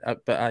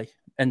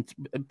 And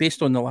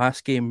based on the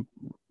last game,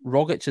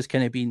 Rogic has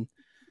kind of been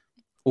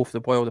off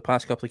the boil the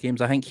past couple of games.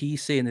 I think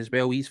he's saying as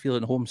well, he's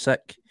feeling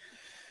homesick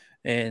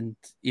and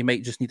he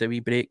might just need a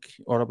wee break,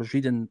 or I was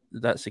reading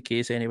that's the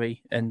case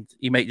anyway, and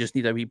he might just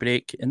need a wee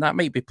break, and that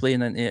might be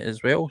playing into it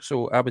as well.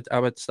 So I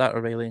would start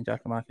O'Reilly and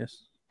Giakoumakis.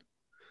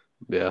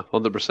 Yeah,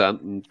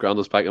 100%. And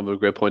Granda's back up with a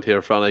great point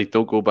here, Franny.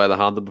 Don't go by the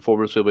hand. The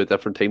performance will be a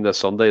different team this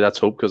Sunday. Let's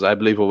hope, because I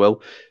believe we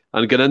will.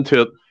 And get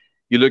into it.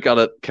 You look at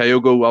it,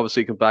 Kyogo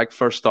obviously come back,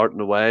 first start in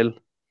a while.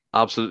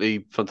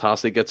 Absolutely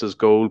fantastic. Gets his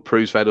goal,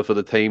 proves vital for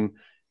the team.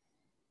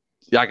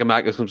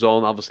 Giakoumakis comes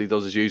on, obviously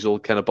does his usual,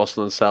 kind of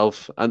bustling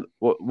himself. And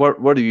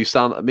where do you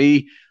stand?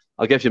 Me,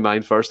 I'll give you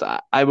mine first.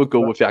 I would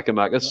go with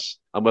Giakoumakis.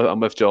 I'm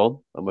with John.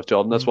 I'm with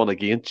John. This one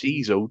again.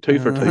 Jeez, 2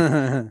 for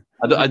 2.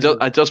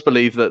 I just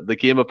believe that the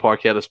game of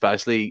Parkhead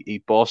especially, he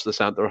bossed the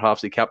centre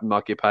halves, he kept them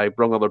occupied,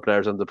 brought other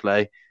players into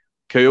play.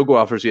 Kyogo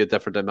offers you a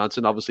different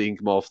dimension. Obviously, he can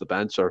come off the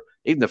bench, or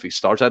even if he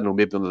starts, I don't know,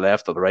 maybe on the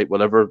left or the right,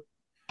 whatever.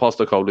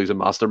 Postecoglou's a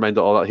mastermind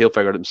of all that. He'll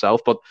figure it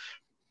himself. But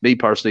me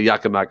personally,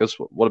 Giakoumakis.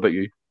 What about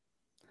you?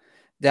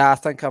 Yeah, I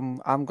think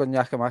I'm going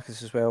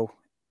Giakoumakis as well.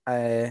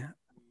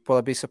 Will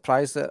I be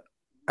surprised that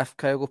if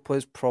Kyogo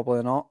plays?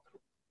 Probably not.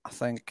 I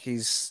think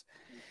he's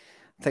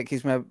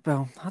maybe,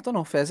 well, I don't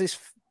know if it is his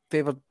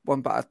favoured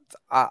one, but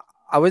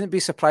I wouldn't be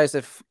surprised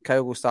if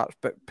Kyogo starts.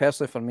 But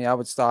personally, for me, I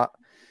would start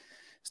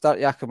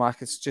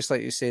Giakoumakis, just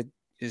like you said.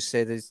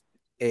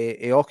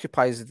 He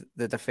occupies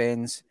the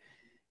defence.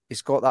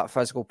 He's got that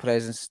physical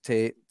presence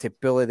to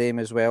bully them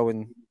as well,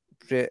 and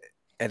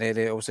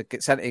he also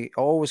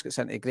always gets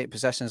into great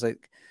positions.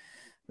 Like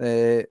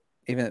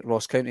even at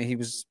Ross County,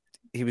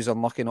 he was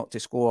unlucky not to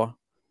score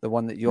the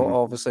one that Jota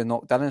obviously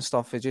knocked in and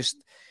stuff.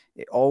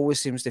 It always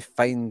seems to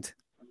find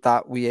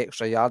that wee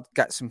extra yard,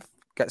 gets in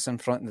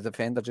front of the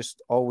defender,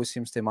 just always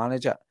seems to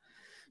manage it.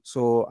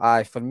 So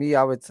for me,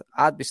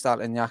 I'd be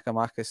starting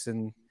Giakoumakis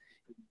and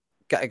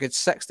get a good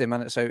 60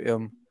 minutes out of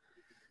him.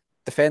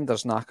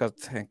 Defender's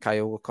knackered and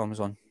Kyogo comes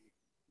on.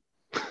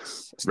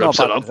 It's not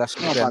a bad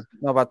position.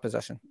 Not a bad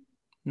position.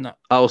 No.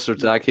 Alistair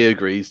Jack, he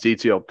agrees.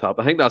 DT up top.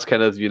 I think that's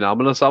kind of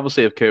unanimous.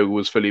 Obviously, if Kyogo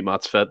was fully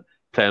match fit,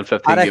 playing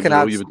 15 games in a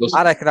row, you would just...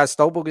 I reckon I'd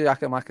still go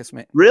Giakoumakis,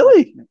 mate.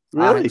 Really?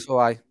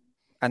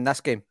 In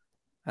this game.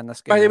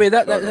 By the way,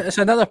 that's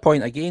another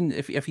point again.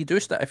 If he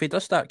does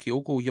start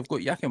Kyogo, you've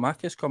got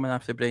Giakoumakis coming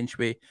off the bench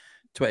with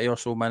 20 or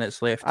so minutes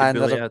left. And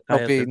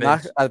I'll be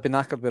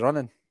knackered with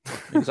running.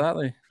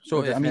 Exactly.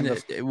 So I mean,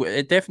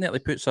 it definitely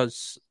puts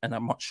us in a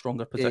much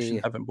stronger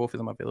position having both of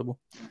them available.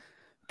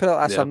 Put it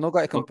like this, I'm not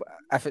going to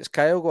if it's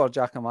Kyogo or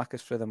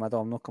Giakoumakis through the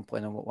middle, I'm not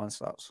complaining what one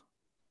starts.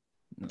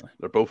 No.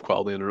 They're both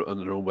quality in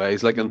their own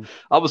ways. Like, and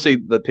obviously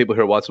the people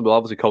who are watching will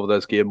obviously cover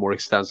this game more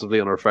extensively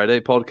on our Friday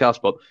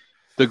podcast. But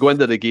to go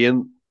into the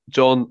game,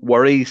 John,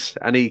 worries,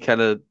 any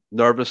kind of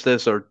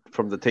nervousness or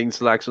from the team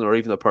selection or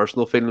even a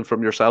personal feeling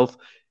from yourself?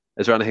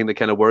 Is there anything that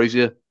kind of worries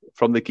you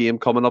from the game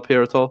coming up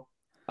here at all?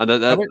 And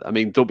I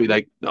mean, don't be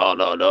like,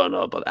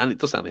 no, but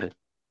just anything.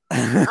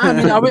 I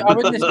mean, I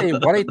wouldn't say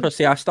worried per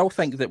se. I still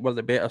think that we're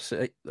the better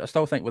side. I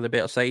still think we're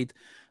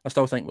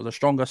the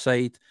stronger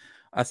side.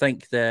 I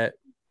think that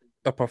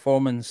our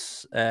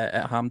performance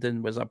at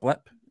Hampden was a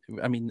blip.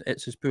 I mean,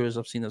 it's as poor as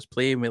I've seen us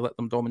play, and we let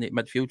them dominate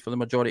midfield for the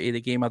majority of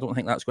the game. I don't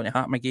think that's going to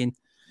happen again.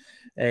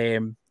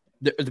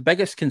 The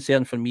biggest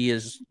concern for me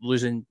is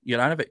losing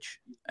Juranovic.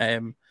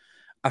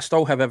 I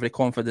still have every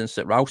confidence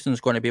that Ralston's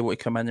going to be able to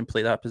come in and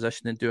play that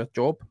position and do a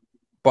job.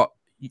 But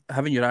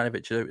having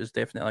Juranovic out is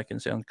definitely a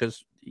concern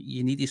because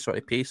you need his sort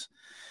of pace.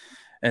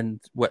 And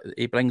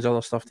he brings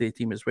other stuff to the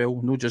team as well.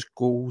 Not just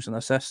goals and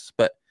assists,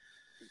 but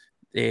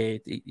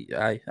I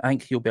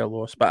think he'll be a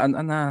loss. But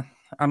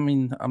I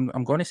mean,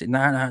 I'm going to say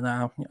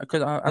nah,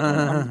 because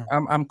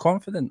I'm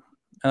confident,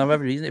 and I have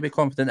every reason to be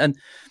confident. And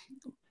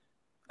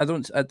what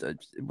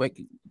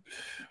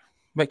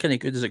kind of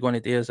good is it going to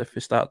do is if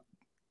we start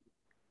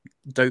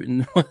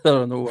doubting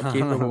whether or not we're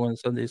capable on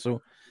Sunday?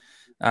 So,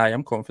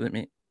 I'm confident,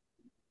 mate.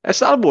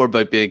 It's not more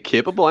about being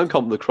capable. I'm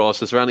coming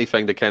across. Is there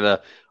anything that kind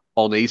of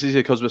uneases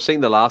you? Because we've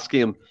seen the last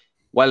game,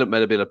 while it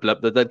might have been a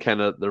blip,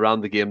 they ran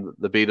the game,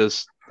 they beat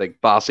us.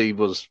 Like Bassi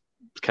was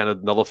kind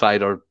of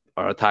nullified our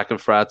attacking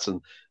threats,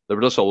 and they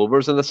were just all over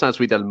us in the sense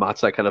we didn't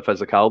match that kind of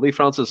physicality,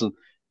 Francis. And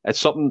it's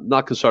something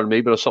not concerning me,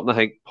 but it's something I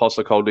think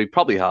Postecoglou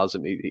probably has.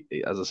 And he,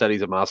 as I said,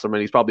 he's a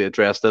mastermind. He's probably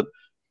addressed it.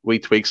 Wee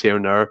tweaks here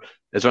and there.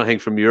 Is there anything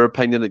from your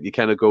opinion that you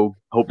kind of go,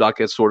 hope that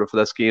gets sorted for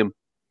this game?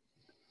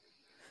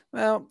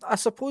 Well, I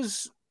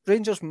suppose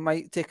Rangers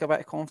might take a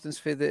bit of confidence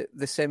for the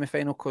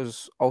semi-final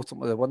because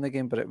ultimately they won the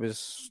game, but it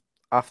was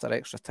after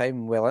extra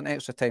time, well into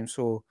extra time.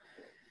 So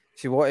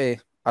if you want to,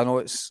 I know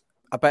it's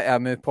a bit of a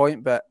moot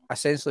point, but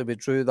essentially we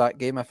drew that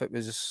game if it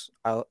was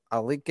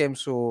a league game.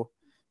 So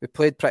we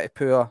played pretty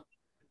poor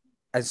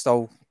and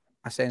still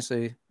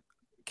essentially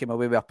came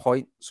away with a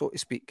point, so to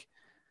speak,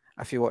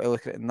 if you want to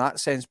look at it in that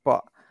sense.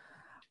 But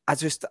I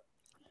just,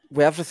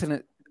 with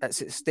everything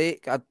that's at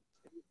stake, I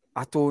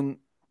don't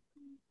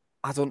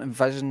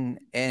envision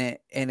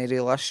any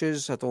real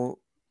issues. I don't,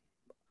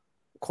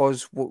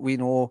 because what we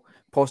know,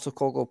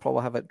 Postecoglou will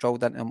probably have it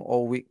drilled into him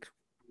all week.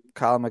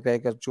 Callum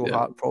McGregor, Joe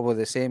Hart, probably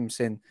the same,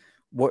 saying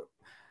what,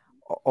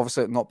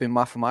 obviously not being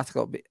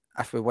mathematical, but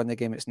if we win the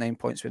game, it's 9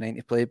 points with 9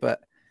 to play.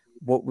 But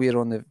what we're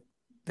on the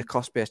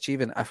cusp of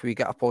achieving, if we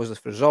get a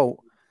positive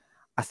result,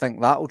 I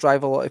think that will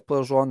drive a lot of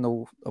players on.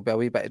 There'll be a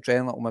wee bit of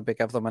adrenaline. It'll maybe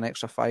give them an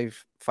extra 5%,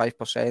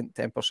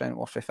 10%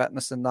 worth of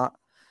fitness in that.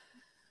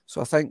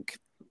 So I think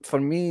for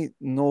me,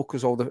 no,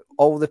 because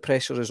all the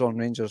pressure is on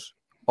Rangers.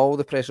 All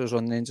the pressure is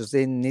on Rangers.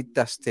 They need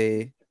this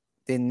to.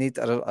 They need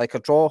a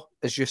draw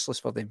is useless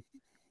for them.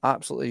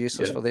 Absolutely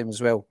useless for them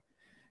as well.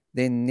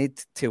 They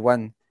need to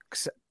win.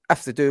 Because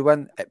if they do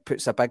win, it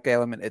puts a big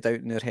element of doubt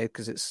in their head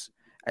because it's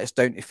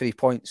down to 3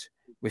 points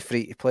with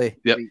 3 to play.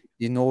 Yep.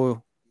 You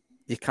know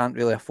you can't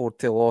really afford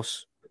to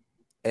lose,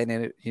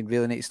 and you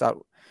really need to start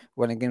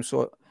winning games.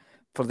 So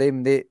for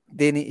them, they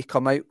need to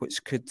come out,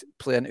 which could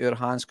play into our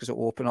hands because it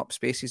will open up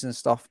spaces and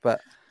stuff.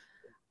 But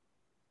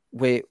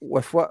with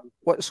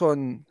what's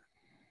on,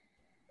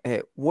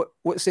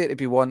 what's there to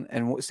be won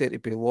and what's there to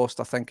be lost,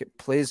 I think it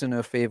plays in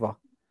our favour.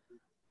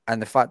 And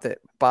the fact that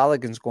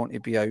Balogun's going to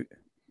be out,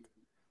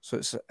 so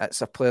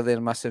it's a player they're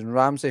missing.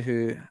 Ramsey,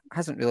 who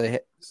hasn't really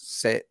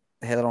set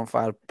the header on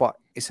fire, but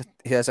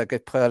he is a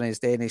good player in his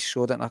day, and he's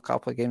showed it in a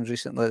couple of games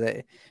recently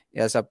that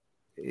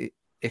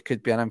he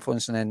could be an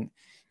influence. And then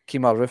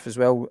Kemar Roof as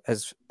well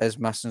is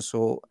missing.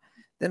 So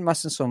then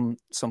missing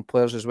some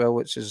players as well,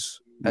 which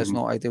is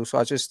not ideal. So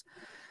I just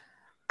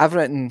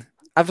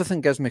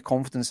everything gives me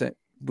confidence that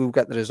we'll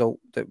get the result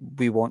that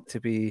we want to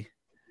be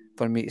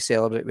for me to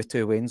celebrate with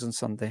 2 wins on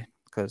Sunday,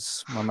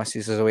 because my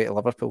missus is away to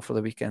Liverpool for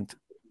the weekend.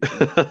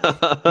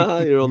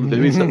 You're on the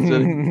baby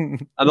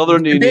sit. Another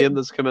new name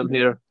that's come in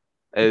here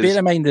is bear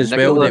in mind as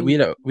Nicola. well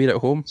that we're at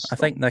home. I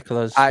think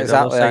Nicola's the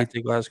other side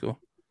to Glasgow.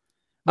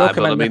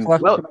 Welcome in,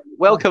 Nicola.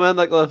 Welcome in,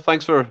 Nicola.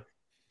 Thanks for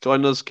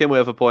joining us. Came away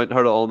with a point,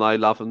 heard it all now,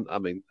 laughing. I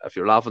mean, if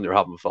you're laughing, you're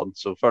having fun,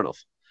 so fair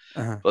enough.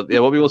 But yeah,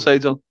 what we will say,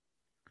 John?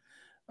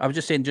 I was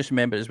just saying, just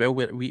remember as well,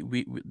 we're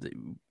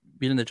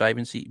in the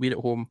driving seat. We're at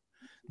home.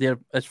 They're,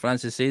 as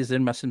Francis says, they're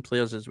missing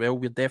players as well.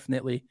 We're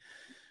definitely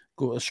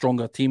got a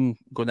stronger team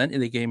going into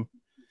the game,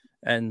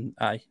 and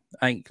I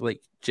think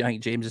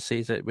James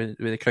says that with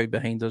the crowd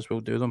behind us,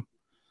 we'll do them.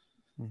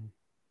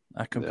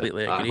 I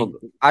completely agree.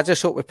 I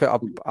just hope we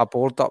put a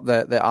board up,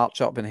 the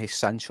arch up, and his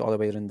cinch all the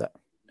way around it,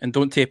 and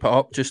don't tape it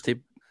up. Just to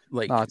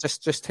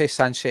just his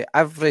cinch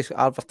every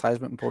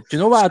advertisement board. Do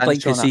you know what I'd like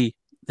to see?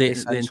 The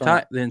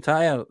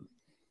entire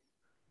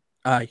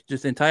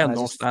just the entire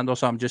North Stand or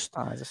something. Just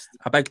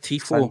a big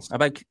tifo, a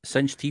big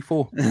cinch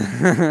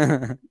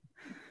tifo.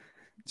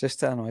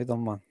 Just to annoy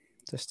them, man.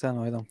 Just to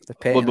annoy them.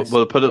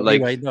 We'll put it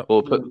like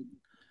we'll put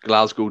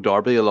Glasgow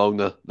Derby along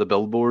the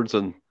billboards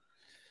and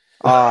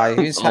all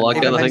things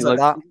like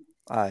that.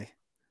 Aye.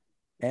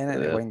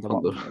 Anything to wind them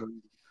up.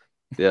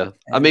 Yeah.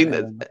 I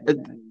mean,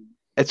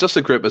 it's just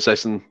a great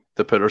position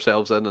to put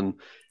ourselves in, and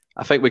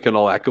I think we can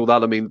all echo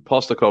that. I mean,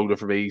 Postecoglou,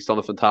 for me, he's done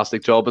a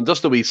fantastic job. And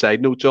just a wee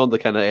side note, John, to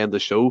kind of end the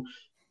show,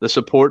 the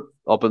support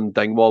up in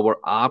Dingwall were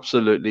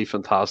absolutely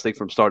fantastic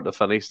from start to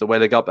finish. The way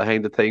they got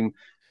behind the team,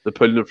 the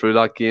pulling them through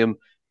that game.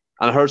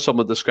 And I heard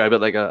someone describe it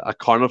like a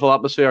carnival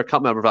atmosphere. I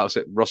can't remember if that was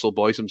Russell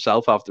Boyce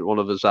himself after one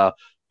of his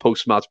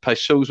post-match piss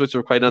shows, which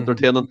were quite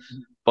entertaining.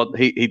 But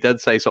he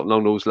did say something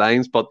along those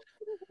lines. But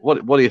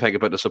what do you think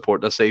about the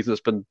support this season?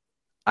 It's been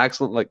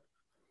excellent. Like,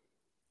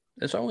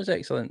 it's always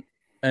excellent.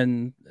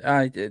 And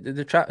I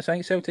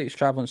think Celtic's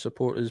travelling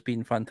support has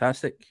been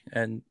fantastic,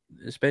 and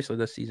especially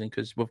this season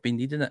because we've been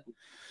needing it.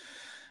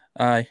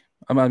 I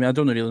mean, I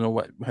don't really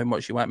know how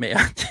much you want me to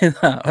add to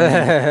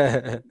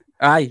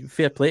that.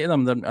 Fair play to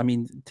them. I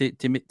mean, to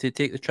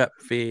take the trip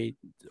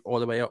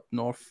all the way up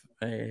north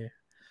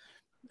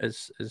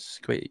is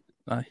quite.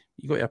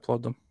 You got to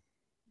applaud them.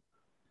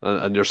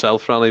 And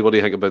yourself, Franny, what do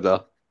you think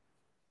about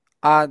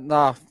that?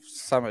 Nah,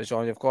 same as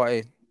John. You've got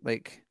to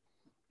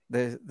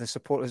the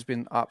support has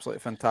been absolutely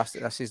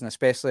fantastic this season,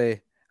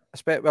 especially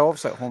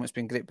obviously at home it's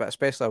been great, but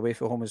especially away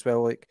from home as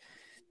well. Like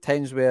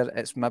times where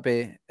it's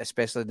maybe,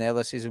 especially in the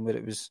early season, where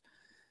it was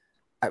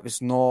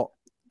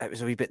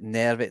a wee bit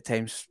nervy at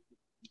times.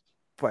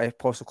 But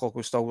Postecoglou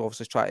was still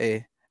obviously trying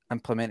to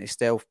implement his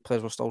style.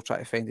 Players were still trying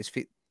to find his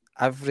feet.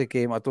 Every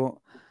game, I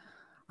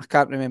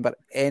can't remember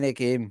any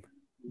game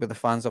where the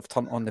fans have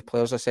turned on the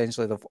players.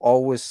 Essentially, they've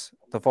always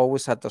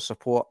had their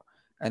support,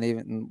 and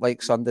even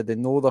like Sunday, they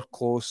know they're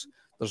close.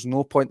 There's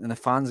no point in the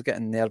fans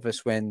getting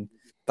nervous when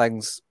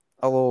things,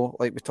 although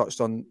like we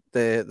touched on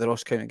the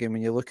Ross County game,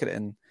 when you look at it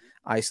in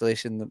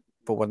isolation,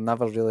 but we're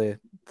never really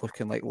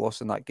looking like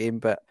lost in that game.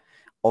 But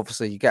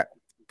obviously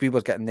we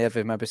were getting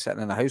nervous maybe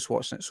sitting in the house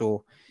watching it,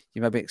 so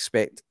you maybe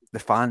expect the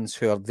fans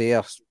who are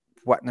there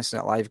witnessing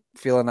it live,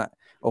 feeling it,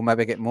 or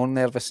maybe get more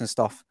nervous and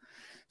stuff.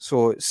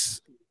 So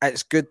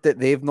it's good that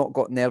they've not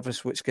got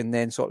nervous, which can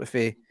then sort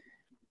of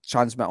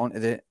transmit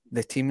onto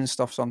the team and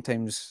stuff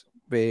sometimes.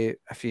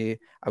 If a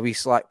wee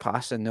slack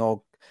pass and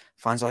all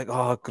fans are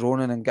like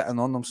groaning and getting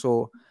on them.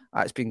 So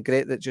it's been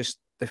great that just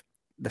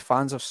the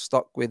fans have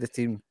stuck with the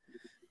team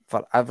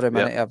for every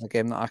minute of the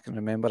game that I can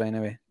remember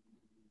anyway.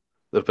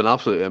 They've been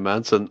absolutely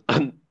immense. And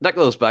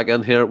Nicola's back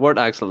in here. Weren't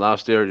excellent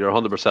last year. You're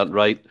 100%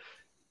 right.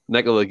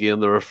 Nicola, again,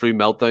 there were 3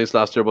 meltdowns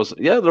last year.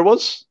 There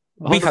was.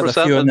 100%. We've had a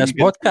few on this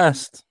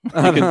podcast. You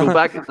can go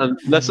back and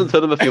listen to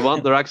them if you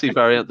want. They're actually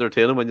very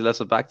entertaining when you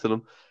listen back to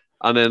them.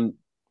 And then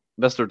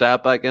Mr.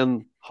 Dad back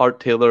in,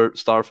 Hart, Taylor,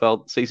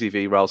 Starfelt,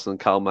 CCV, Ralston,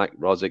 Kalmack,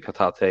 Rozic,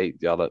 Hatate,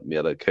 Yala,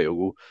 Meda,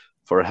 Kyogo.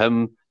 For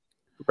him,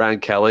 Ryan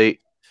Kelly,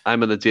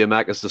 I'm in the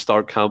DMAC as the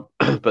start camp,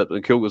 but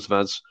in Kyogo's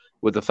defence,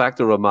 with the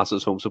factor of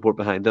massive home support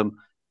behind him,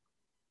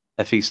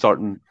 if he's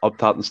starting up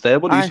top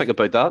instead, what do you think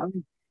about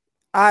that?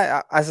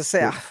 As I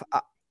say,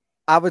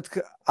 I'm with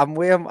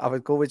him. I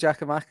would go with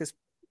Giakoumakis,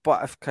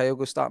 but if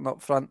Kyogo's starting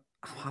up front,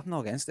 I'm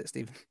not against it,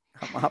 Stephen.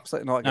 I'm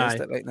absolutely not against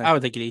it right now. I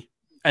would agree.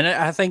 And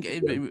I think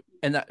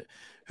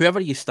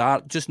whoever you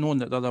start, just knowing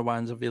that the other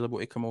one's available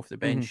to come off the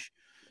bench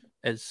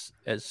is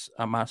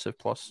a massive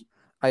plus.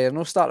 You're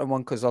not starting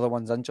one because the other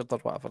one's injured or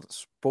whatever.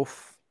 It's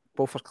both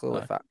are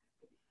clearly fit.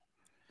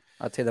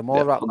 I'd say them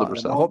all wrapped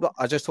up.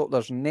 I just hope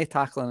there's no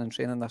tackling and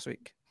training this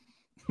week.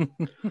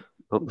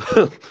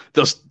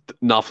 Just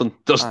nothing.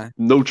 Just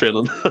no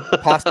training.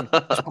 Passing.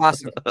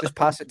 Just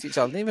pass it to each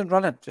other. Not even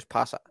running. Just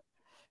pass it.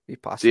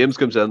 James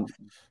comes in.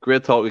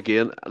 Great talk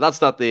again. That's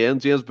not the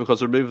end, James,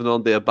 because we're moving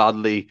on to a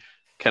badly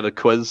kind of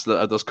quiz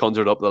that I just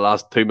conjured up the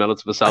last 2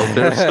 minutes myself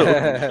here. So.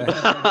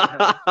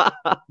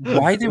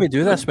 Why do we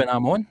do this when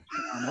I'm on?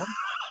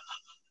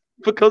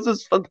 Because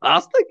it's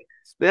fantastic.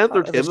 The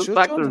Part of the entertainment show,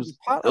 factor John. is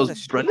Part of the was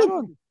show, brilliant.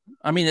 John.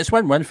 I mean, it's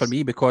win-win for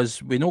me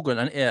because we know going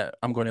into it,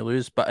 I'm going to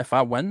lose. But if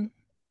I win,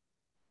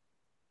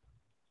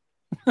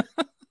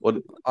 Well,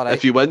 All right.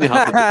 if you win, you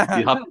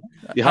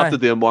have to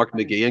do a Mark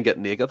McGee and get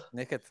naked.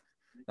 Naked.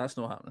 that's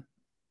not happening.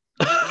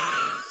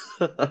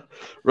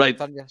 Right.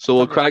 Turn your- So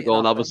we'll turn your crack feet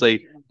on. up,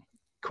 Obviously,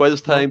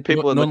 quiz time.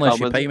 People in not the unless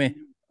you comments. pay me.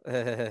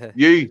 then.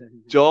 You,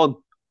 John,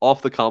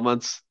 off the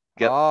comments.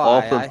 Get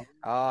off them. Aye.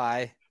 Oh,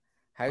 aye.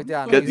 How do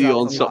I know? Get he's you up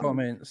on to something.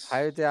 Comments.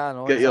 How do I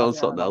know? Get he's you up on to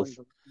something else.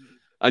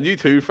 And you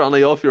too,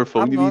 Franny, off your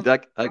phone. I'm You need not.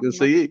 that. I can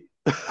see you.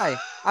 Aye.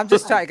 I'm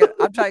just trying to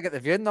get the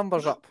viewing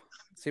numbers up.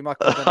 See my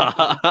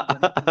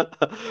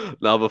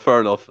No, but fair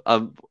enough.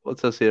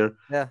 What's this here?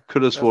 Yeah.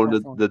 Could have that's sworn my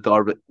phone.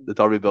 the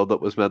Derby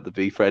build-up was meant to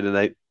be Friday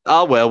night.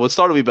 Ah, well, we'll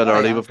start a wee bit Oh,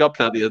 early. yeah. We've got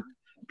plenty You'll of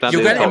get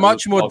into topics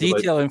much to more talk about.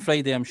 detail on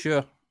Friday, I'm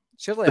sure.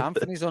 Surely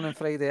Anthony's on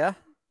Friday, yeah?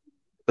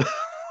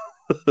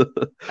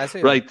 Is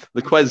he? Right,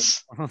 the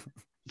quiz.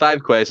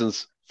 5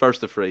 questions,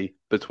 first of 3,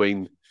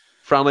 between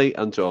Franny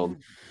and John.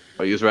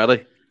 Are you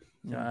ready?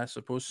 Yeah, I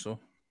suppose so.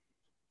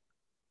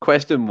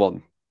 Question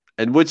 1.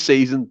 In which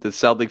season did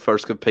Celtic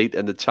first compete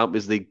in the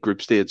Champions League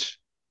group stage?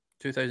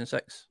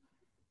 2006.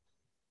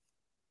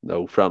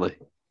 No, Franny.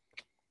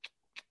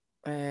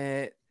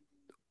 03,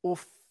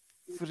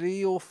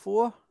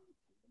 04?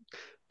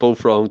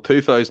 Both wrong.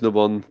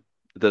 2001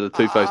 did a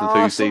 2002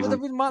 So it season. would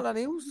have been Martin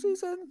O'Neill's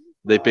season.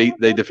 They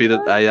defeated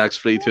Ajax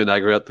 3-2 in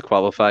aggregate to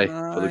qualify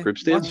for the Aye. group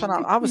stage.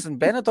 I was in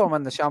Benidorm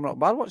in the Shamrock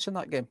Bar watching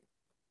that game.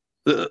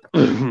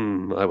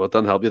 I will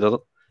done help you, did it?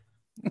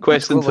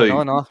 Question Absolutely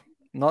 2. No,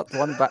 not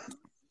one bit.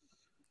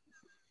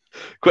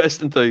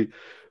 Question 2.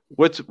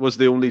 Which was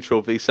the only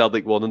trophy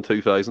Celtic won in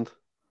 2000?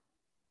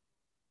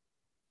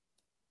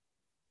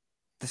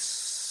 The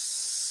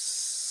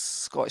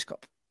Scottish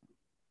Cup.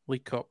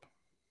 League Cup.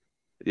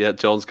 Yeah,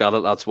 John's got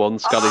it. That's one.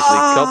 Scottish League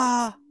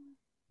Cup.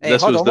 Hey,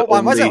 This hold was on. the What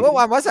one was it? only- What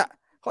one was it?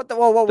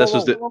 Whoa. This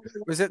was the-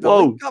 Was it the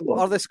Whoa. League Cup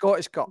or the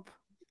Scottish Cup?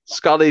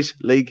 Scottish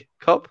League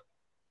Cup.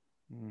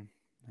 Hmm.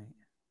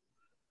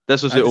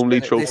 This was I the just only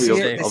read it. trophy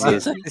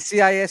The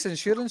CIS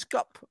Insurance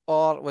Cup,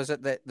 or was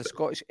it the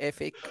Scottish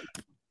FA Cup?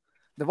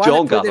 The one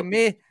John that played got in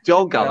May.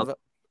 John got it.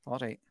 All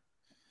right.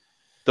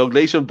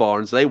 Douglas and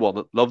Barnes, they won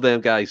it. Love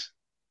them guys.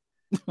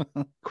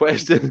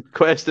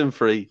 Question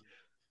 3.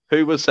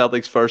 Who was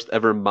Celtic's first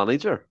ever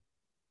manager?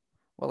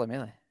 Well,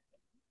 Amelie.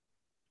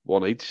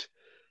 One each.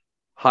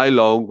 How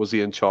long was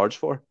he in charge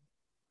for?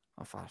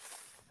 Oh, for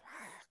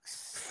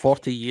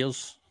 40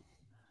 years.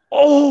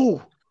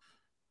 Oh!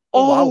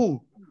 Oh,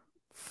 wow.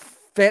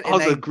 That 39.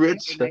 was a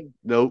great shot.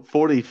 No,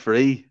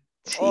 43.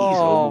 Jeez,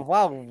 Oh,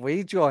 wow,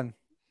 way, John.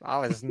 I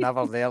was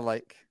never there.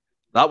 Like,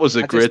 that was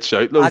a I great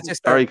shout, though. I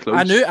just- Very close.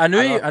 I knew I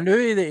know. I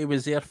knew that he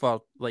was there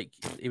for like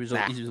he was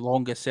Nah. he's the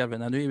longest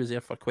serving. I knew he was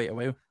there for quite a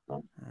while.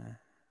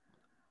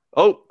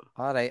 Oh,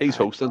 all right. he's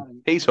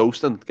hosting. He's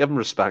hosting. Give him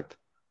respect.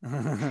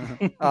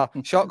 Oh,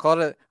 shot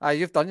caller.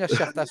 You've done your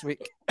shift this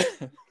week.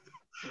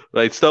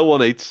 Right, still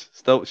one each.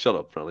 Still, shut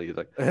up, Franny. You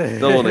think?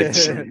 Still one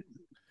each.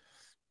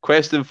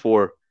 Question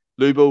 4.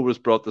 Lubo was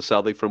brought to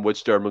Celtic from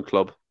which German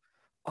club?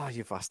 Oh,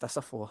 you've asked this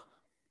before.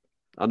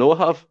 I know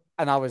I have.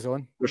 And I was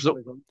on.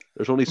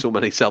 There's only so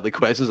many Celtic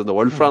questions in the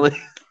world, Franny.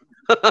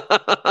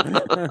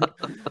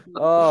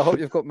 Oh, I hope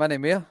you've got many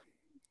more.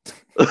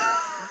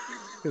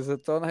 Because I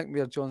don't think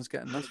me or John's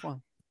getting this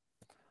one.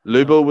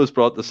 Lubo was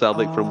brought to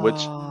Celtic from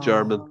which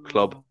German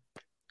club?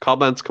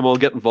 Comments, come on,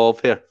 get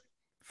involved here.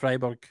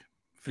 Freiburg.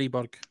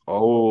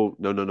 Oh,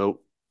 no.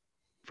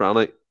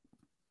 Franny.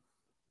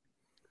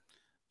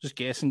 Just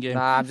guessing game.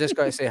 Nah, I'm just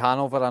going to say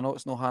Hanover. I know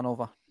it's no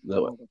Hanover.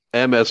 No.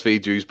 MSV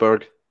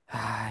Duisburg.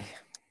 Aye.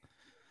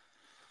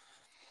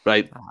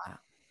 Right.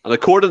 And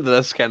according to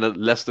this kind of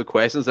list of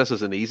questions, this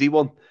is an easy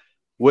one.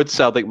 Which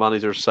Celtic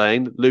manager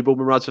signed Lubo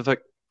Mirajovic?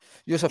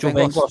 Joseph Joe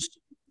Ingles. Ingles.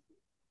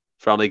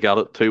 Franny got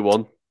it.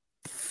 2-1.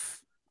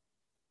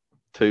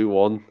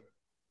 2-1.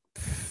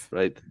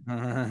 Right.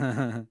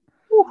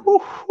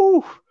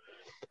 Woo.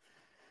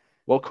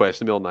 What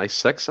question be all nice?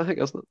 6, I think,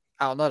 isn't it?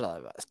 Oh, no.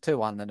 It's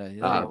 2-1 then.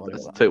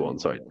 It's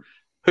 2-1, sorry.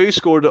 Who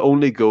scored the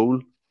only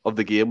goal of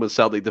the game when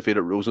Celtic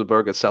defeated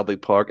Rosenborg at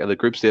Celtic Park in a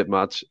group stage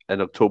match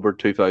in October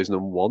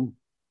 2001?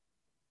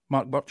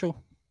 Mark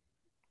Burchill.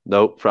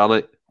 No,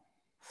 Franny.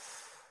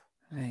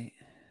 Right.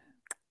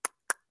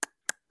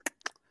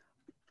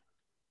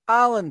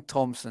 Alan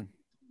Thompson.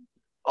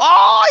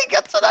 Oh, he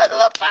gets it out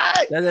of the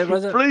bag!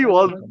 Was it?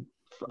 3-1.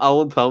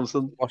 Alan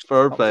Thompson.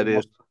 Fair play to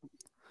you.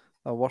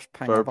 The worst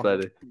ping Fair ever. play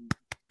to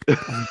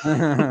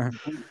you.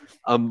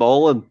 And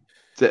Mullen.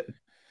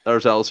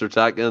 There's Alistair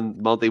Tacken.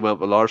 Monty went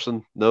with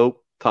Larson. No,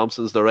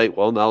 Thompson's the right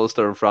one.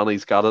 Alistair and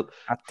Franny's got it.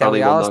 I tell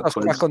you, Franny won that Alistair's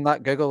quiz. quick on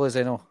that Google, as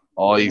I know.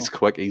 Oh, he's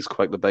quick. He's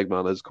quick. The big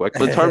man is quick.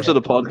 But in terms of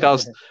the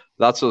podcast,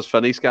 that's us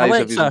finished, guys.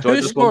 Have you Alexa, enjoyed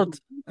who this one?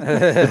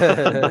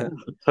 scored?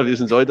 Have you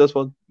enjoyed this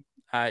one?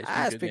 Aye,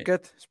 It's been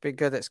good. It's been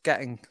good. It's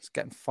getting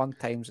fun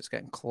times. It's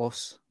getting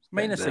close.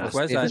 Minus the Yeah.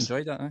 quiz, I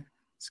Stephen. enjoyed it.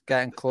 It's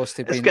getting close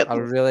to It's being getting-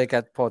 a really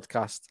good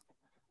podcast.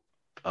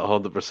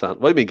 100%.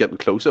 What do you mean getting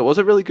closer? It was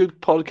a really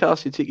good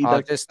podcast, you cheeky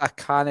dick. I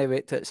can't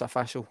wait till it's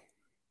official.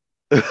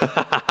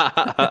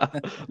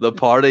 The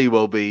party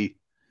will be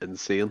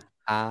insane.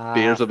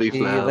 Beers will be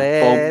feel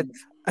flying. it.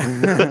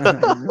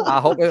 I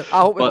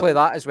hope we But- play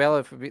that as well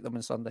if we beat them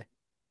on Sunday.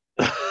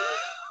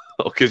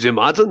 Could you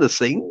imagine the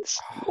scenes?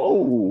 Whoa.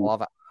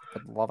 Love it.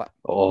 I'd love it.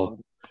 Oh.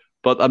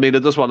 But I mean, I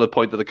just want to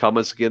point to the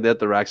comments again. The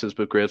directions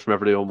been great from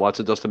everyone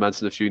watching. Just to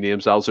mention a few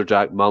names: Alzer,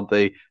 Jack,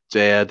 Monty,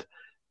 Jed,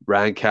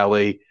 Ryan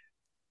Kelly.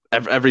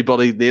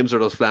 Everybody names are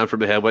just flying from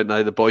my head right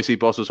now. The Boise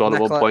bus was on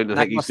at one point. I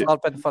think Nicholas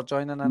Urban for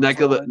joining in.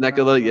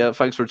 Nicola, yeah,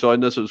 thanks for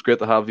joining us. It was great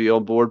to have you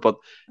on board. But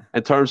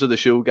in terms of the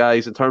show,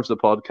 guys, in terms of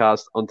the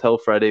podcast, until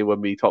Friday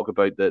when we talk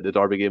about the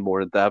Derby game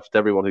more in depth,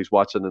 everyone who's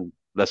watching and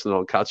listening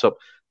on catch up,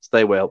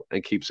 stay well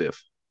and keep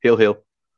safe. Hail, hail.